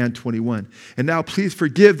 17 and 21. And now please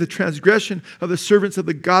forgive the transgression of the servants of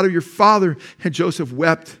the God of your father. And Joseph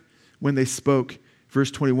wept when they spoke. Verse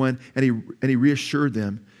 21, and he reassured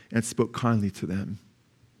them and spoke kindly to them.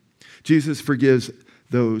 Jesus forgives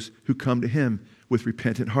those who come to him with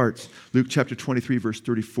repentant hearts. Luke chapter 23, verse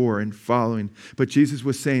 34 and following. But Jesus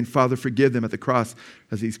was saying, Father, forgive them at the cross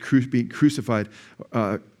as he's being crucified,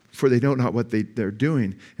 for they don't know what they're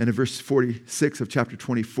doing. And in verse 46 of chapter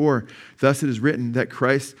 24, thus it is written that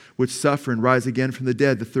Christ would suffer and rise again from the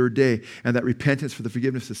dead the third day, and that repentance for the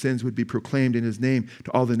forgiveness of sins would be proclaimed in his name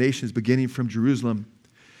to all the nations, beginning from Jerusalem.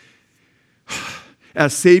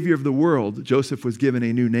 As Savior of the world, Joseph was given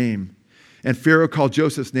a new name. And Pharaoh called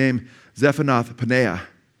Joseph's name Zaphenath-Paneah.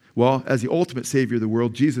 Well, as the ultimate Savior of the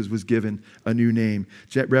world, Jesus was given a new name.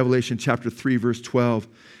 Revelation chapter 3, verse 12.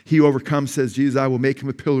 He who overcomes, says Jesus, I will make him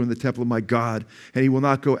a pillar in the temple of my God, and he will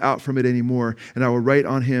not go out from it anymore. And I will write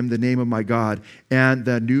on him the name of my God and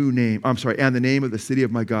the name of the city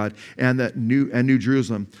of my God and New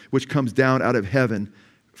Jerusalem, which comes down out of heaven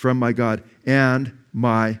from my God, and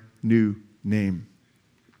my new name.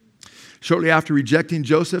 Shortly after rejecting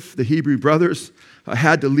Joseph, the Hebrew brothers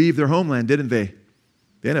had to leave their homeland, didn't they?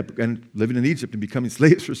 They ended up living in Egypt and becoming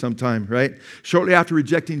slaves for some time, right? Shortly after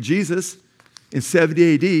rejecting Jesus in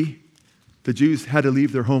 70 AD, the Jews had to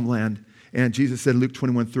leave their homeland. And Jesus said in Luke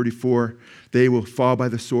 21:34, they will fall by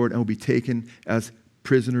the sword and will be taken as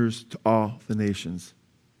prisoners to all the nations.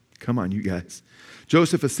 Come on, you guys.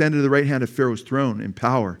 Joseph ascended to the right hand of Pharaoh's throne in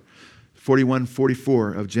power.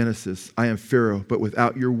 41:44 of Genesis, I am Pharaoh, but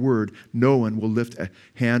without your word, no one will lift a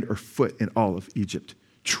hand or foot in all of Egypt.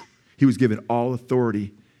 He was given all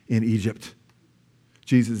authority in Egypt.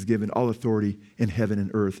 Jesus is given all authority in heaven and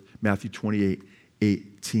earth. Matthew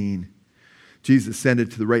 28:18. Jesus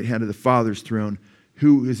ascended to the right hand of the Father's throne.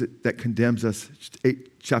 Who is it that condemns us?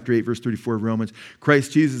 Chapter 8, verse 34 of Romans.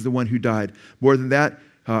 Christ Jesus is the one who died. More than that,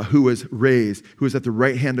 who was raised, who is at the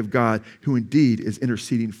right hand of God, who indeed is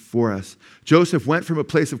interceding for us. Joseph went from a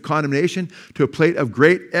place of condemnation to a place of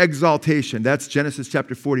great exaltation. That's Genesis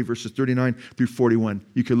chapter 40, verses 39 through 41.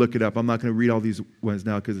 You can look it up. I'm not going to read all these ones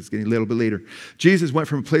now because it's getting a little bit later. Jesus went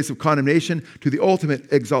from a place of condemnation to the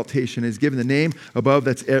ultimate exaltation. Is given the name above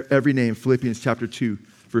that's every name. Philippians chapter 2,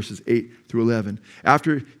 verses 8 through 11.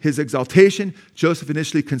 After his exaltation, Joseph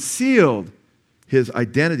initially concealed his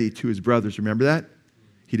identity to his brothers. Remember that?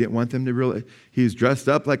 He didn't want them to realize. He was dressed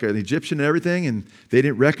up like an Egyptian and everything, and they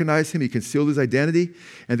didn't recognize him. He concealed his identity,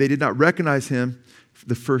 and they did not recognize him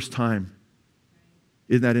the first time.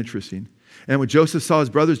 Isn't that interesting? And when Joseph saw his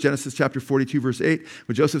brothers, Genesis chapter 42, verse 8,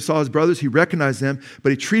 when Joseph saw his brothers, he recognized them,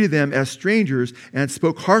 but he treated them as strangers and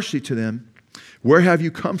spoke harshly to them. Where have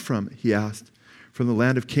you come from? He asked. From the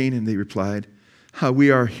land of Canaan, they replied.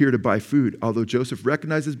 We are here to buy food. Although Joseph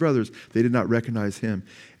recognized his brothers, they did not recognize him.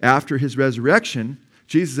 After his resurrection,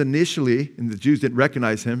 Jesus initially, and the Jews didn't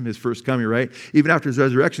recognize him, his first coming, right? Even after his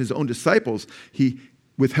resurrection, his own disciples, he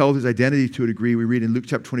withheld his identity to a degree. We read in Luke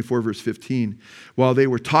chapter 24, verse 15. While they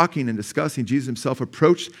were talking and discussing, Jesus himself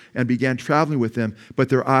approached and began traveling with them, but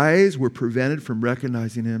their eyes were prevented from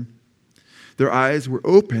recognizing him. Their eyes were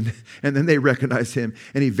open, and then they recognized him,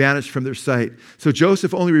 and he vanished from their sight. So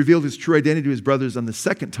Joseph only revealed his true identity to his brothers on the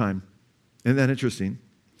second time. Isn't that interesting?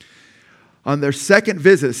 On their second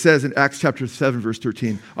visit, it says in Acts chapter 7, verse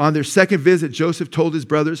 13, on their second visit, Joseph told his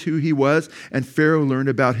brothers who he was, and Pharaoh learned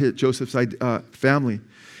about Joseph's family.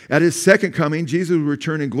 At his second coming, Jesus will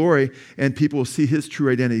return in glory, and people will see his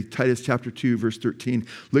true identity. Titus chapter 2, verse 13,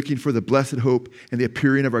 looking for the blessed hope and the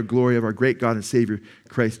appearing of our glory of our great God and Savior,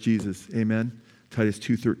 Christ Jesus. Amen. Titus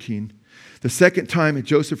 2:13. The second time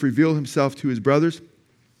Joseph revealed himself to his brothers,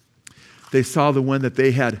 they saw the one that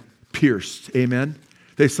they had pierced. Amen.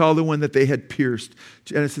 They saw the one that they had pierced.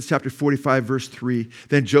 Genesis chapter 45, verse 3.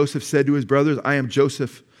 Then Joseph said to his brothers, I am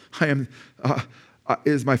Joseph.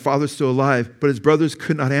 Is my father still alive? But his brothers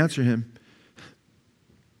could not answer him,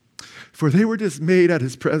 for they were dismayed at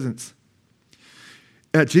his presence.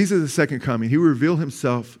 At Jesus' second coming, he will reveal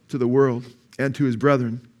himself to the world and to his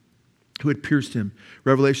brethren who had pierced him.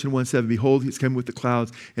 Revelation 1:7, behold, he's coming with the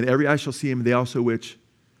clouds, and every eye shall see him, and they also which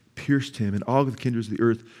pierced him, and all the kindreds of the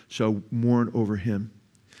earth shall mourn over him.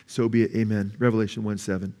 So be it, amen. Revelation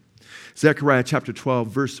 1:7. Zechariah chapter 12,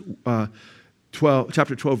 verse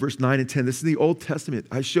 9 and 10. This is the Old Testament.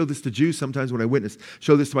 I show this to Jews sometimes when I witness.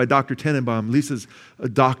 Show this to my Dr. Tenenbaum. Lisa's a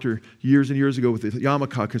doctor years and years ago with the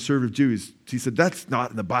Yarmulke conservative Jews. He said, that's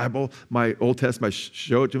not in the Bible. My Old Testament, I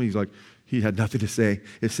show it to him. He's like, he had nothing to say.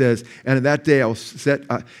 It says, and in that day I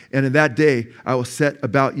will set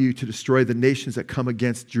about you to destroy the nations that come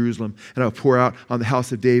against Jerusalem, and I will pour out on the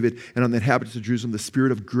house of David and on the inhabitants of Jerusalem the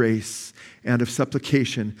spirit of grace and of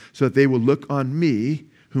supplication, so that they will look on me,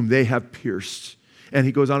 whom they have pierced. And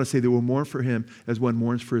he goes on to say, they will mourn for him as one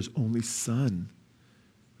mourns for his only son.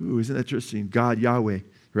 Ooh, isn't that interesting? God, Yahweh,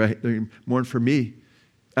 right? They mourn for me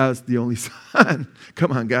as the only son.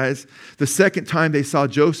 Come on, guys. The second time they saw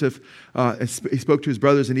Joseph, he spoke to his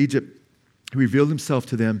brothers in Egypt. He revealed himself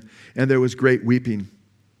to them, and there was great weeping.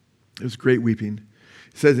 There was great weeping.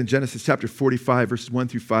 It says in Genesis chapter 45, verses 1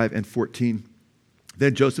 through 5 and 14,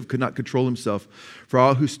 then Joseph could not control himself for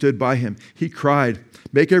all who stood by him. He cried,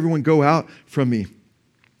 make everyone go out from me.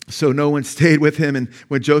 So no one stayed with him. And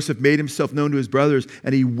when Joseph made himself known to his brothers,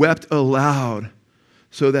 and he wept aloud,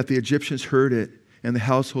 so that the Egyptians heard it, and the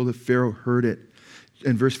household of Pharaoh heard it.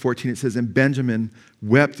 In verse 14, it says, and Benjamin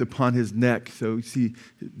wept upon his neck. So you see,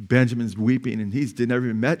 Benjamin's weeping, and he's never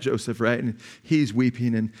even met Joseph, right? And he's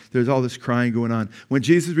weeping, and there's all this crying going on. When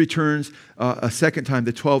Jesus returns a second time,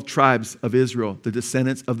 the 12 tribes of Israel, the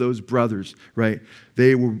descendants of those brothers, right?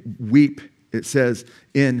 They will weep. It says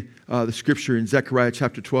in the scripture in Zechariah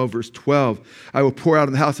chapter 12, verse 12, I will pour out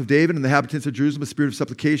on the house of David and the inhabitants of Jerusalem a spirit of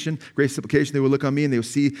supplication, great supplication. They will look on me and they will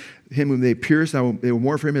see him whom they pierced. They will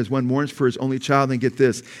mourn for him as one mourns for his only child. And get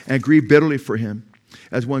this, and grieve bitterly for him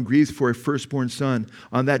as one grieves for a firstborn son.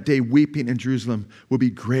 On that day, weeping in Jerusalem will be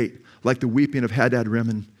great, like the weeping of Hadad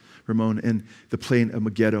Ramon in the plain of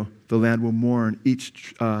Megiddo. The land will mourn,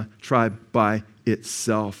 each tribe by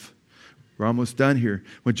itself. We're almost done here.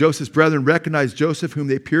 When Joseph's brethren recognized Joseph, whom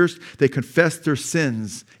they pierced, they confessed their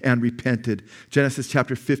sins and repented. Genesis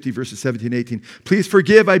chapter 50, verses 17 and 18. Please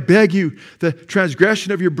forgive, I beg you, the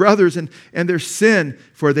transgression of your brothers and their sin,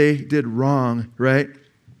 for they did wrong, right?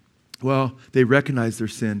 Well, they recognized their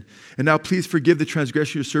sin. And now please forgive the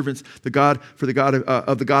transgression of your servants, the God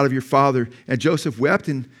of your father. And Joseph wept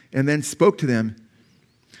and then spoke to them.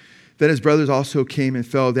 Then his brothers also came and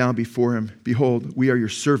fell down before him. Behold, we are your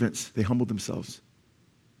servants. They humbled themselves.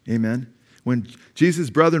 Amen. When Jesus'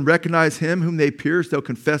 brethren recognize him whom they pierced, they'll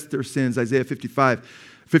confess their sins. Isaiah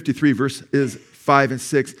 53, verses 5 and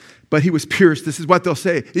 6. But he was pierced. This is what they'll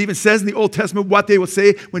say. It even says in the Old Testament what they will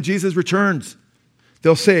say when Jesus returns.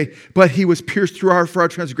 They'll say, but he was pierced for our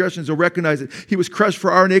transgressions. They'll recognize it. He was crushed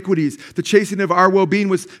for our iniquities. The chastening of our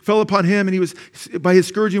well-being fell upon him, and by his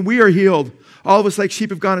scourging we are healed. All of us like sheep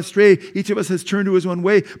have gone astray. Each of us has turned to his own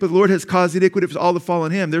way, but the Lord has caused the iniquity of all to fall on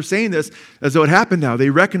him. They're saying this as though it happened now. They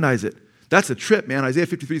recognize it. That's a trip, man. Isaiah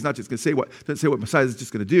 53 is not just going to say doesn't say what Messiah is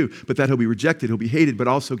just going to do, but that he'll be rejected, he'll be hated, but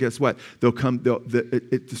also guess what?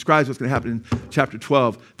 It describes what's going to happen in chapter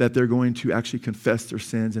 12, that they're going to actually confess their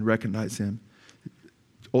sins and recognize him.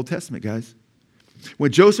 Old Testament, guys.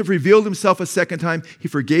 When Joseph revealed himself a second time, he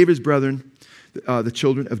forgave his brethren, the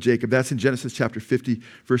children of Jacob. That's in Genesis chapter 50,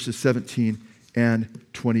 verses 17 and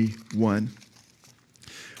 21.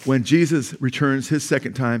 When Jesus returns his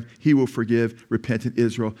second time, he will forgive repentant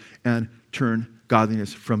Israel and turn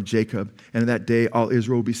godliness from Jacob. And in that day, all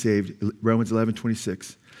Israel will be saved. Romans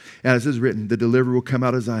 11:26. As is written, the deliverer will come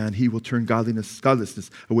out of Zion. He will turn godlessness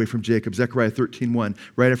away from Jacob. Zechariah 13:1.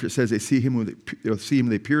 Right after it says, they'll see him when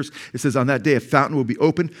they pierce. It says, on that day, a fountain will be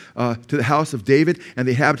opened to the house of David and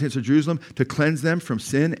the inhabitants of Jerusalem to cleanse them from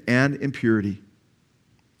sin and impurity.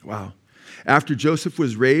 Wow. After Joseph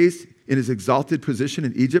was raised in his exalted position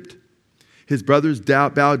in Egypt, his brothers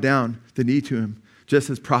bowed down the knee to him, just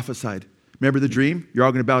as prophesied. Remember the dream? You're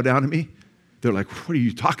all going to bow down to me? They're like, what are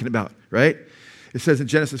you talking about, right? It says in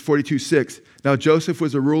Genesis 42:6, now Joseph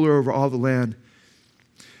was a ruler over all the land.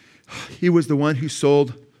 He was the one who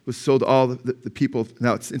sold all the people.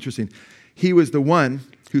 Now it's interesting. He was the one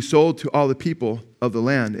who sold to all the people of the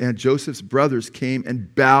land. And Joseph's brothers came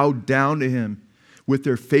and bowed down to him with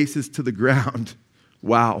their faces to the ground.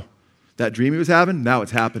 Wow. That dream he was having, now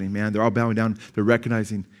it's happening, man. They're all bowing down. They're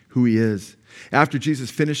recognizing who he is. After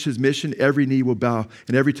Jesus finished his mission, every knee will bow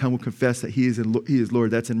and every tongue will confess that he is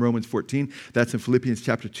Lord. That's in Romans 14. That's in Philippians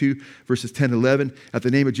chapter 2, verses 10 and 11. At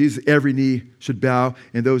the name of Jesus, every knee should bow,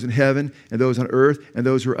 and those in heaven and those on earth and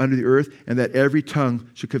those who are under the earth, and that every tongue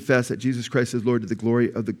should confess that Jesus Christ is Lord, to the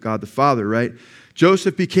glory of God the Father, right?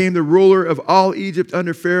 Joseph became the ruler of all Egypt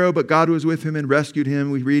under Pharaoh, but God was with him and rescued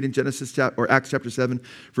him. We read in Acts chapter 7,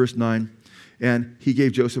 verse 9. And he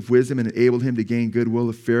gave Joseph wisdom and enabled him to gain goodwill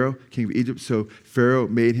of Pharaoh, king of Egypt. So Pharaoh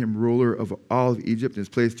made him ruler of all of Egypt. In his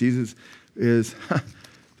place, Jesus is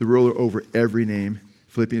the ruler over every name.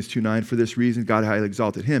 Philippians 2:9. For this reason, God highly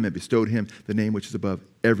exalted him and bestowed him the name which is above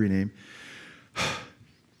every name.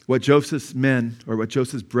 What Joseph's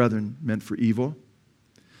brethren meant for evil,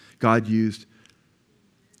 God used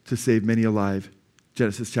to save many alive.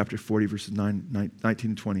 Genesis chapter 40, verses 19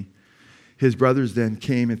 and 20. His brothers then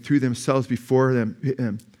came and threw themselves before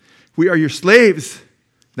them. We are your slaves.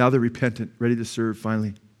 Now they're repentant, ready to serve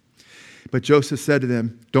finally. But Joseph said to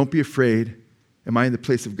them, don't be afraid. Am I in the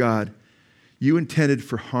place of God? You intended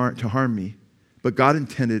to harm me, but God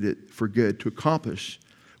intended it for good, to accomplish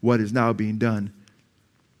what is now being done,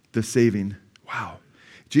 the saving. Wow.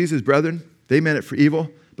 Jesus' brethren, they meant it for evil,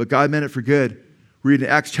 but God meant it for good. Read in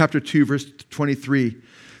Acts chapter 2, verse 23.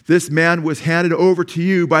 This man was handed over to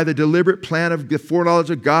you by the deliberate plan of the foreknowledge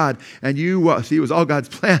of God. And you, see, it was all God's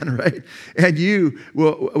plan, right? And you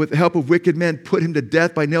will, with the help of wicked men, put him to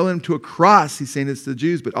death by nailing him to a cross. He's saying this to the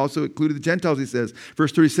Jews, but also included the Gentiles, he says.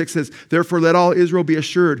 Verse 36 says, therefore let all Israel be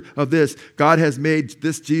assured of this. God has made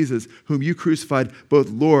this Jesus, whom you crucified, both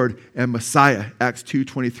Lord and Messiah. Acts 2,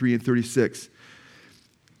 23 and 36.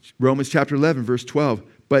 Romans chapter 11, verse 12.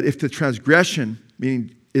 But if the transgression,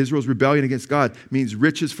 meaning Israel's rebellion against God, means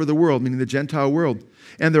riches for the world, meaning the Gentile world,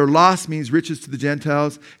 and their loss means riches to the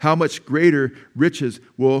Gentiles, how much greater riches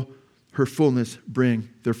will their fullness bring,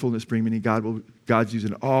 meaning God's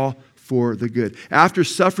using it all for the good. After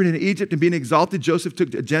suffering in Egypt and being exalted, Joseph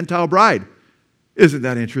took a Gentile bride. Isn't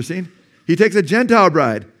that interesting? He takes a Gentile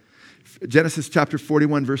bride. Genesis chapter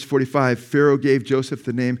 41, verse 45, Pharaoh gave Joseph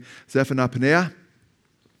the name Zephaniah,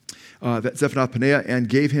 and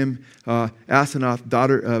gave him Asenath,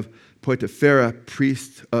 daughter of Potiphera,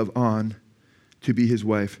 priest of On, to be his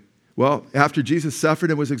wife. Well, after Jesus suffered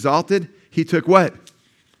and was exalted, he took what?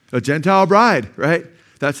 A Gentile bride, right?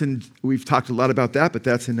 We've talked a lot about that, but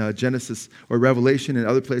that's in Genesis or Revelation and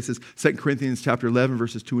other places. 2 Corinthians chapter 11,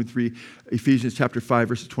 verses 2 and 3. Ephesians chapter 5,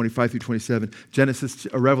 verses 25 through 27.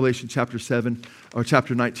 Revelation chapter 7, or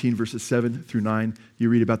chapter 19, verses 7 through 9. You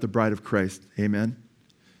read about the bride of Christ. Amen.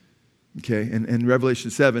 Okay, and in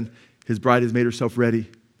Revelation 7, his bride has made herself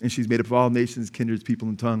ready, and she's made up of all nations, kindreds, people,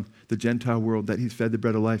 and tongue, the Gentile world that he's fed the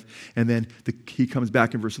bread of life. And then he comes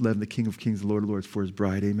back in verse 11, the King of Kings, the Lord of Lords, for his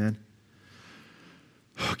bride. Amen.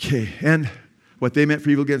 Okay, and what they meant for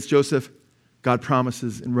evil against Joseph, God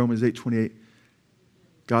promises in Romans 8:28,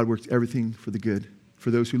 God works everything for the good,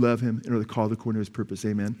 for those who love him and are called according to his purpose.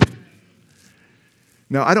 Amen.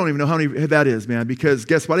 Now, I don't even know how many that is, man, because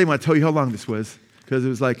guess what? I didn't want to tell you how long this was, because it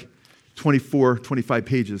was like 24, 25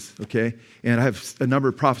 pages, okay? And I have a number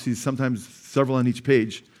of prophecies, sometimes several on each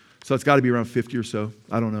page. So it's got to be around 50 or so.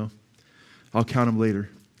 I don't know. I'll count them later,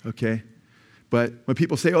 okay? But when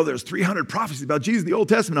people say, oh, there's 300 prophecies about Jesus in the Old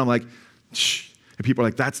Testament, I'm like, shh. And people are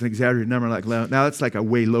like, that's an exaggerated number. I'm like, now that's like a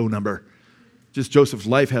way low number. Just Joseph's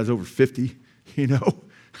life has over 50, you know.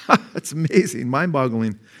 That's amazing,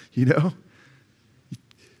 mind-boggling, you know.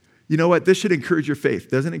 You know what? This should encourage your faith.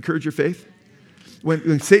 Doesn't it encourage your faith?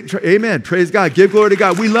 When Satan, amen, praise God. Give glory to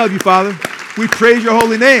God. We love you, Father. We praise your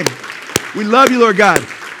holy name. We love you, Lord God.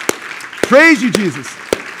 Praise you, Jesus.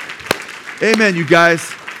 Amen, you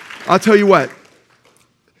guys. I'll tell you what.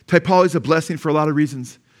 Typology is a blessing for a lot of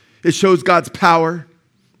reasons. It shows God's power.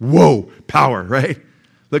 Whoa, power, right?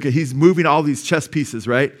 Look, he's moving all these chess pieces,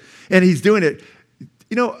 right? And he's doing it.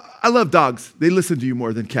 You know, I love dogs. They listen to you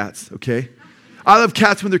more than cats, okay? I love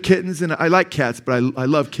cats when they're kittens, and I like cats, but I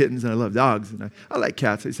love kittens and I love dogs. And I like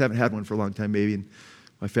cats. I just haven't had one for a long time, maybe, and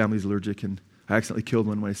my family's allergic, and I accidentally killed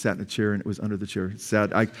one when I sat in a chair, and it was under the chair. It's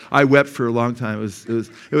sad. I wept for a long time. It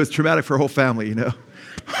was traumatic for a whole family, you know?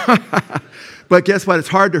 But guess what? It's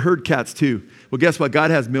hard to herd cats, too. Well, guess what? God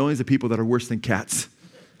has millions of people that are worse than cats,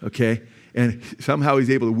 okay? And somehow he's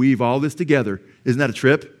able to weave all this together. Isn't that a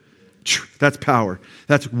trip? That's power.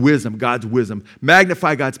 That's wisdom, God's wisdom.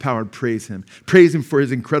 Magnify God's power and praise him. Praise him for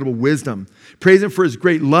his incredible wisdom. Praise him for his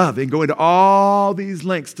great love and going to all these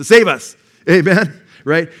lengths to save us. Amen?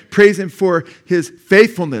 Right? Praise him for his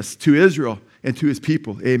faithfulness to Israel and to his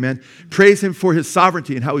people. Amen? Praise him for his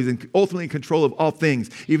sovereignty and how he's ultimately in control of all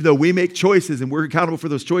things. Even though we make choices and we're accountable for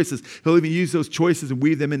those choices, he'll even use those choices and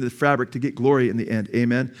weave them into the fabric to get glory in the end.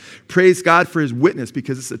 Amen? Praise God for his witness,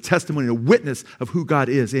 because it's a testimony, a witness of who God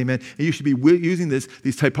is. Amen? And you should be using these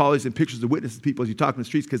typologies and pictures of witnesses to people as you talk in the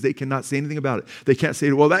streets, because they cannot say anything about it. They can't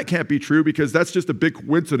say, well, that can't be true because that's just a big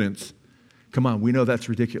coincidence. Come on, we know that's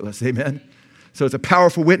ridiculous. Amen? So it's a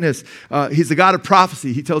powerful witness. He's the God of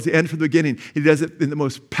prophecy. He tells the end from the beginning. He does it in the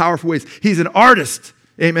most powerful ways. He's an artist.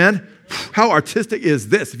 Amen? How artistic is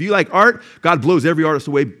this? If you like art, God blows every artist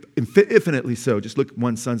away infinitely so. Just look at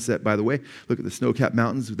one sunset, by the way. Look at the snow-capped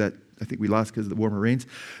mountains that I think we lost because of the warmer rains.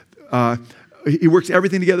 He works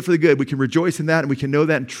everything together for the good. We can rejoice in that, and we can know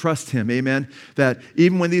that and trust him. Amen? That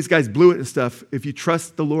even when these guys blew it and stuff, if you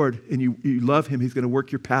trust the Lord and you love him, he's going to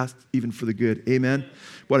work your past even for the good. Amen?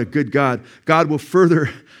 What a good God. God will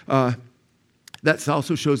further, that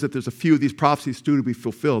also shows that there's a few of these prophecies still to be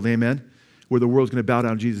fulfilled. Amen? Where the world's going to bow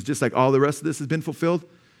down to Jesus. Just like all the rest of this has been fulfilled,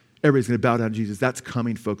 everybody's going to bow down to Jesus. That's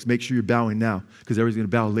coming, folks. Make sure you're bowing now, because everybody's going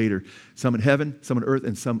to bow later. Some in heaven, some on earth,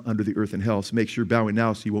 and some under the earth in hell. So make sure you're bowing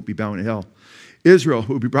now so you won't be bowing in hell. Israel,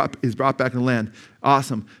 who is brought back in the land.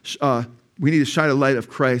 Awesome. We need to shine a light of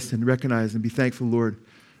Christ and recognize and be thankful, Lord,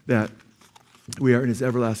 that we are in his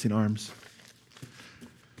everlasting arms.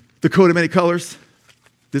 The coat of many colors,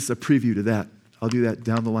 this is a preview to that. I'll do that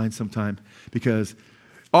down the line sometime, because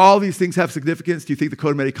all these things have significance. Do you think the coat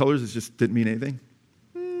of many colors just didn't mean anything?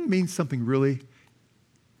 It means something really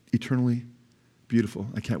eternally beautiful.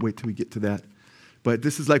 I can't wait till we get to that. But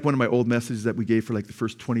this is like one of my old messages that we gave for like the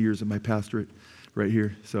first 20 years of my pastorate right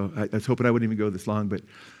here. So I was hoping I wouldn't even go this long, but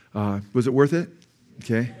was it worth it?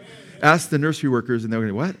 Okay. Ask the nursery workers, and they're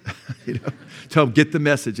going, what? Tell them, get the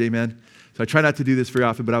message, amen. So I try not to do this very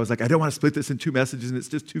often, but I was like, I don't want to split this in two messages, and it's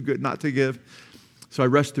just too good not to give. So I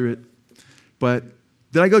rushed through it. But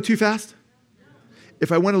did I go too fast?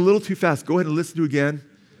 If I went a little too fast, go ahead and listen to it again.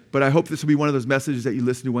 But I hope this will be one of those messages that you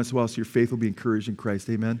listen to once in a while so your faith will be encouraged in Christ,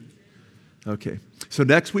 amen. Okay, so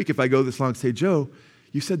next week, if I go this long, say, Joe,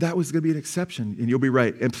 you said that was going to be an exception, and you'll be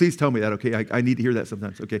right. And please tell me that, okay? I need to hear that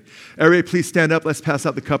sometimes, okay? Everybody, please stand up. Let's pass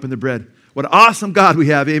out the cup and the bread. What an awesome God we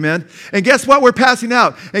have, amen? And guess what? We're passing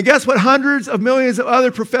out. And guess what? Hundreds of millions of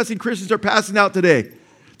other professing Christians are passing out today.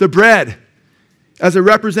 The bread, as a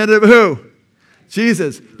representative of who?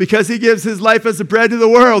 Jesus, because he gives his life as the bread to the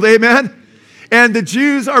world, amen? And the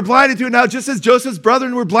Jews are blinded to it now, just as Joseph's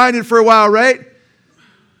brethren were blinded for a while, right?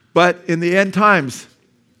 But in the end times,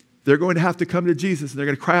 they're going to have to come to Jesus, and they're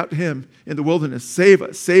going to cry out to him in the wilderness, save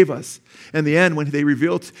us, save us. In the end, when he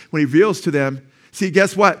reveals to them, see,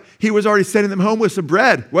 guess what? He was already sending them home with some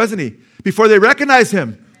bread, wasn't he? Before they recognize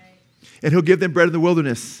him. And he'll give them bread in the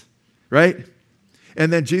wilderness, right?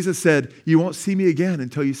 And then Jesus said, you won't see me again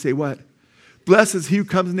until you say what? Blessed is he who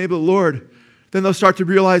comes in the name of the Lord. Then they'll start to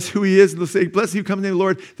realize who he is, and they'll say, blessed is he who comes in the name of the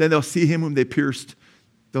Lord. Then they'll see him whom they pierced.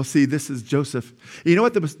 They'll see this is Joseph. You know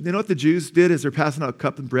what the Jews did as they're passing out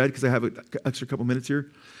cup and bread, because I have an extra couple minutes here?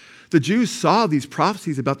 The Jews saw these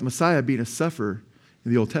prophecies about the Messiah being a sufferer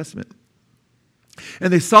in the Old Testament.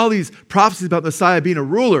 And they saw these prophecies about the Messiah being a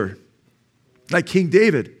ruler, like King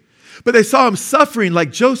David. But they saw him suffering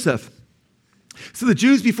like Joseph. So the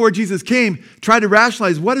Jews, before Jesus came, tried to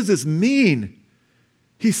rationalize, what does this mean?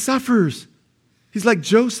 He suffers. He's like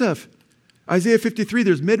Joseph. Isaiah 53,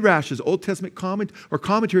 there's midrashes, Old Testament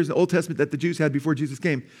commentaries in the Old Testament that the Jews had before Jesus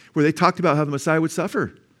came, where they talked about how the Messiah would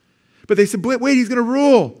suffer. But they said, wait, he's going to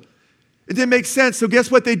rule. It didn't make sense. So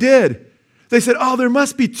guess what they did? They said, there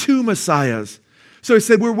must be two Messiahs. So he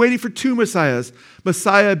said, we're waiting for two Messiahs.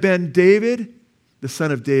 Messiah ben David, the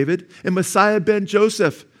son of David, and Messiah ben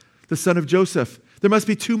Joseph, the son of Joseph. There must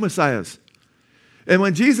be two Messiahs. And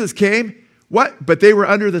when Jesus came, what? But they were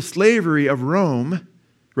under the slavery of Rome,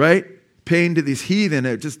 right? Paying to these heathen,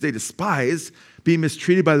 they despised, being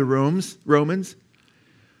mistreated by the Romans.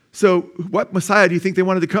 So what Messiah do you think they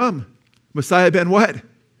wanted to come? Messiah ben what? David.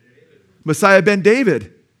 Messiah ben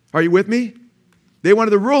David. Are you with me? They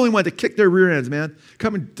wanted the ruling one to kick their rear ends, man.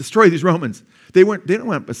 Come and destroy these Romans. They didn't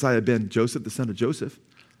want Messiah ben Joseph, the son of Joseph.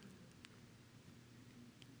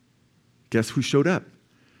 Guess who showed up?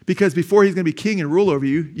 Because before he's going to be king and rule over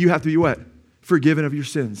you, you have to be what? Forgiven of your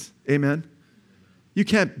sins. Amen? You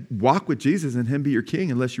can't walk with Jesus and him be your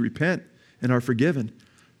king unless you repent and are forgiven.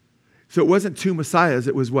 So it wasn't two Messiahs.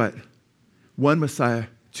 It was what? One Messiah,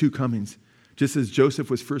 two comings. Just as Joseph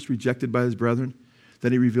was first rejected by his brethren,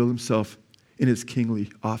 then he revealed himself in his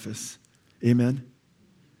kingly office. Amen?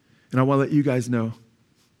 And I want to let you guys know,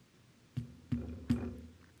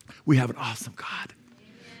 we have an awesome God.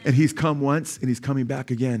 And he's come once and he's coming back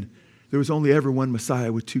again. There was only ever one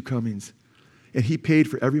Messiah with two comings. And he paid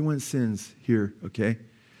for everyone's sins here, okay?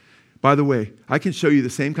 By the way, I can show you the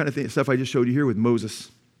same kind of stuff I just showed you here with Moses,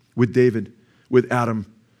 with David, with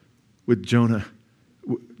Adam, with Jonah,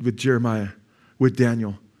 with Jeremiah, with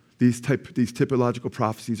Daniel. These typological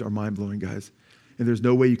prophecies are mind-blowing, guys. And there's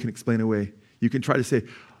no way you can explain away. You can try to say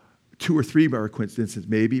 2 or 3 are coincidences,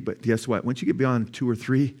 maybe, but guess what? Once you get beyond 2 or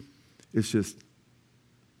 3, it's just,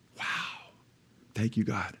 wow. Thank you,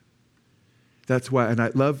 God. That's why, and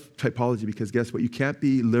I love typology because guess what? You can't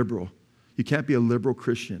be liberal. You can't be a liberal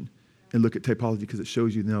Christian and look at typology because it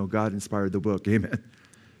shows you, no, God inspired the book. Amen.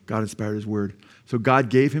 God inspired his word. So God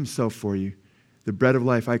gave himself for you, the bread of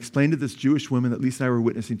life. I explained to this Jewish woman that Lisa and I were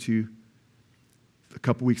witnessing to a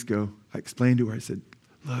couple weeks ago. I explained to her, I said,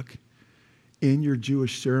 look, in your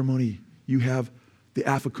Jewish ceremony, you have the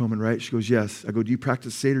afikomen, right? She goes, yes. I go, do you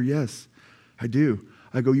practice Seder? Yes, I do.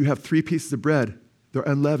 I go, you have 3 pieces of bread. They're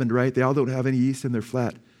unleavened, right? They all don't have any yeast and they're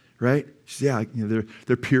flat, right? She said, yeah,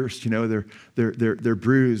 they're pierced, they're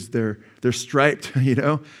bruised, they're striped,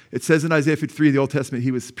 It says in Isaiah 53, the Old Testament,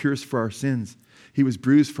 he was pierced for our sins. He was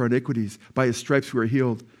bruised for our iniquities. By his stripes we are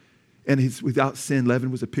healed. And he's without sin. Leaven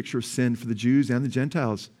was a picture of sin for the Jews and the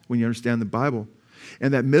Gentiles when you understand the Bible.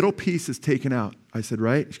 And that middle piece is taken out. I said,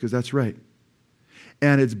 right? She goes, that's right.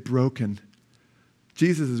 And it's broken.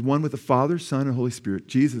 Jesus is one with the Father, Son, and Holy Spirit.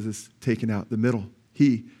 Jesus is taken out, the middle.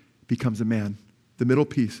 He becomes a man. The middle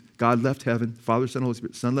piece. God left heaven, Father, Son, Holy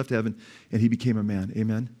Spirit. Son left heaven, and he became a man.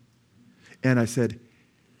 Amen? And I said,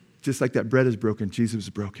 just like that bread is broken, Jesus was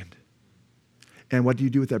broken. And what do you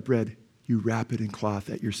do with that bread? You wrap it in cloth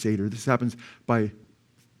at your Seder. This happens by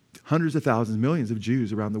hundreds of thousands, millions of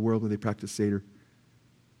Jews around the world when they practice Seder.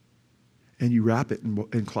 And you wrap it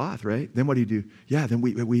in cloth, right? Then what do you do? Yeah, then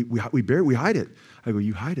we hide it. I go,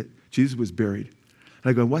 you hide it. Jesus was buried. And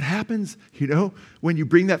I go, what happens, when you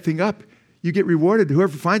bring that thing up, you get rewarded.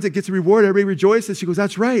 Whoever finds it gets a reward. Everybody rejoices. She goes,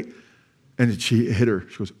 that's right. And she hit her.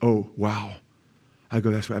 She goes, oh, wow. I go,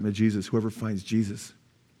 that's what happened to Jesus. Whoever finds Jesus,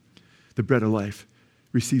 the bread of life,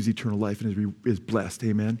 receives eternal life and is blessed.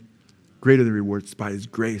 Amen. Greater than rewards by his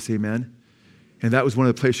grace. Amen. And that was one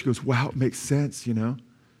of the places she goes, wow, it makes sense,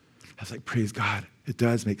 I was like, praise God. It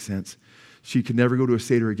does make sense. She could never go to a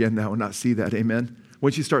Seder again now and not see that. Amen.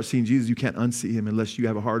 Once you start seeing Jesus, you can't unsee him unless you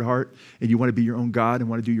have a hard heart and you want to be your own God and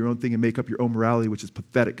want to do your own thing and make up your own morality, which is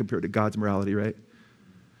pathetic compared to God's morality, right?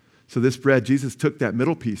 So this bread, Jesus took that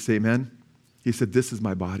middle piece, amen. He said, this is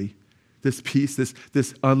my body. This piece,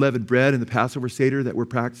 this unleavened bread in the Passover Seder that we're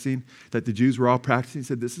practicing, that the Jews were all practicing, he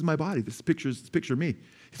said, this is my body. This picture of me.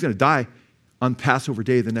 He's going to die on Passover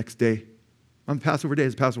day the next day. On Passover day,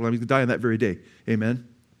 it's Passover lamb. He's going to die on that very day. Amen?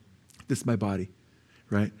 This is my body,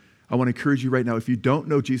 right? I want to encourage you right now, if you don't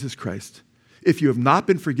know Jesus Christ, if you have not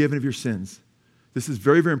been forgiven of your sins, this is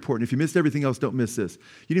very, very important. If you missed everything else, don't miss this.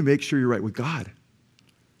 You need to make sure you're right with God.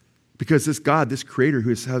 Because this God, this creator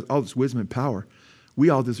who has all this wisdom and power, we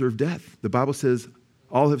all deserve death. The Bible says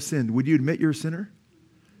all have sinned. Would you admit you're a sinner?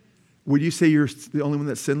 Would you say you're the only one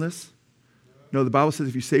that's sinless? No, the Bible says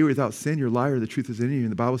if you say you're without sin, you're a liar, the truth is in you.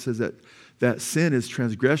 And the Bible says that sin is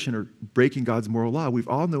transgression or breaking God's moral law. We've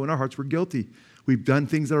all know in our hearts we're guilty. We've done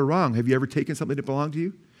things that are wrong. Have you ever taken something that belonged to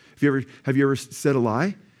you? Have you ever said a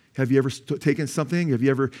lie? Have you ever taken something? Have you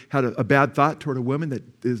ever had a bad thought toward a woman that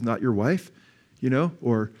is not your wife?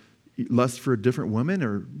 Or lust for a different woman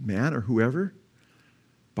or man or whoever.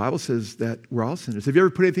 The Bible says that we're all sinners. Have you ever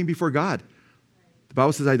put anything before God? The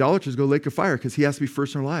Bible says idolaters go to the lake of fire because he has to be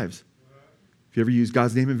first in our lives. If you ever use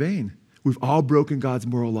God's name in vain, we've all broken God's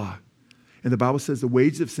moral law. And the Bible says the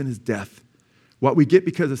wages of sin is death. What we get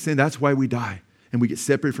because of sin, that's why we die. And we get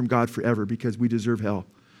separated from God forever because we deserve hell.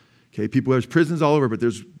 Okay, there's prisons all over, but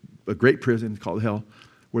there's a great prison called hell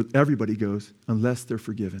where everybody goes unless they're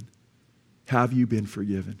forgiven. Have you been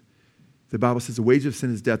forgiven? The Bible says the wage of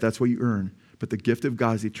sin is death. That's what you earn. But the gift of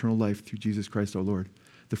God is eternal life through Jesus Christ our Lord.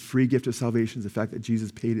 The free gift of salvation is the fact that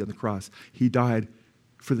Jesus paid it on the cross. He died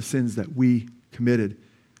for the sins that we committed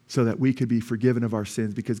so that we could be forgiven of our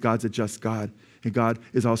sins because God's a just God. And God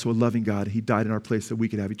is also a loving God. He died in our place so we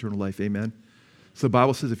could have eternal life. Amen? So the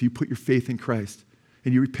Bible says if you put your faith in Christ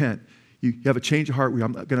and you repent, you have a change of heart.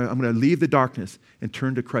 I'm going to leave the darkness and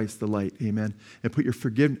turn to Christ, the light. Amen? And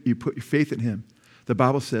you put your faith in him. The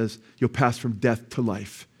Bible says you'll pass from death to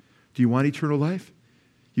life. Do you want eternal life?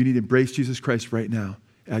 You need to embrace Jesus Christ right now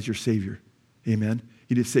as your Savior. Amen?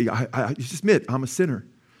 You need to say, you just admit, I'm a sinner.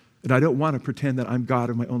 And I don't want to pretend that I'm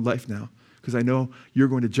God of my own life now because I know you're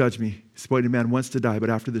going to judge me. Spoiling man wants to die,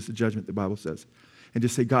 but after this, the judgment, the Bible says. And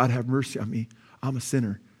just say, God, have mercy on me. I'm a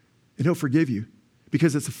sinner. And he'll forgive you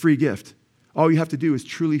because it's a free gift. All you have to do is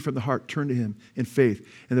truly from the heart turn to him in faith.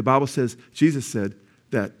 And the Bible says, Jesus said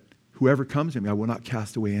that whoever comes to me, I will not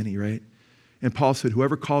cast away any, right? And Paul said,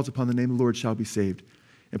 whoever calls upon the name of the Lord shall be saved.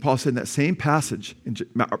 And Paul said in that same passage in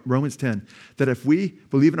Romans 10, that if we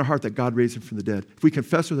believe in our heart that God raised him from the dead, if we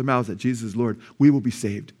confess with our mouths that Jesus is Lord, we will be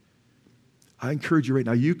saved. I encourage you right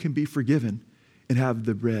now, you can be forgiven and have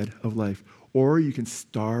the bread of life. Or you can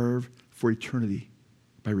starve for eternity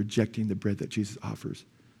by rejecting the bread that Jesus offers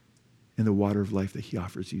and the water of life that he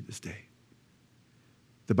offers you this day.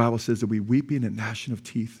 The Bible says that we weeping and gnashing of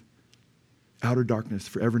teeth, outer darkness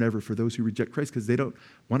forever and ever for those who reject Christ because they don't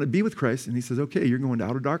want to be with Christ. And he says, okay, you're going to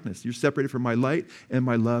outer darkness. You're separated from my light and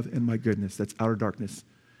my love and my goodness. That's outer darkness.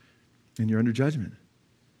 And you're under judgment.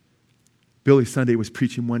 Billy Sunday was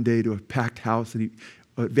preaching one day to a packed house, and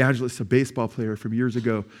evangelist, a baseball player from years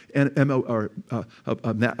ago, and MLB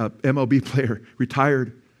player,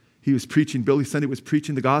 retired. He was preaching, Billy Sunday was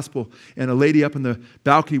preaching the gospel, and a lady up in the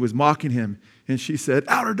balcony was mocking him. And she said,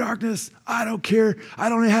 outer darkness, I don't care. I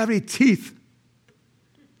don't have any teeth.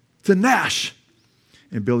 It's a gnash.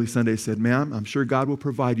 And Billy Sunday said, ma'am, I'm sure God will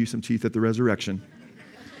provide you some teeth at the resurrection.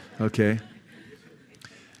 Okay?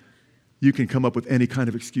 You can come up with any kind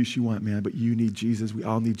of excuse you want, man, but you need Jesus. We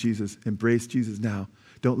all need Jesus. Embrace Jesus now.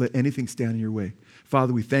 Don't let anything stand in your way.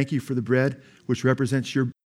 Father, we thank you for the bread, which represents your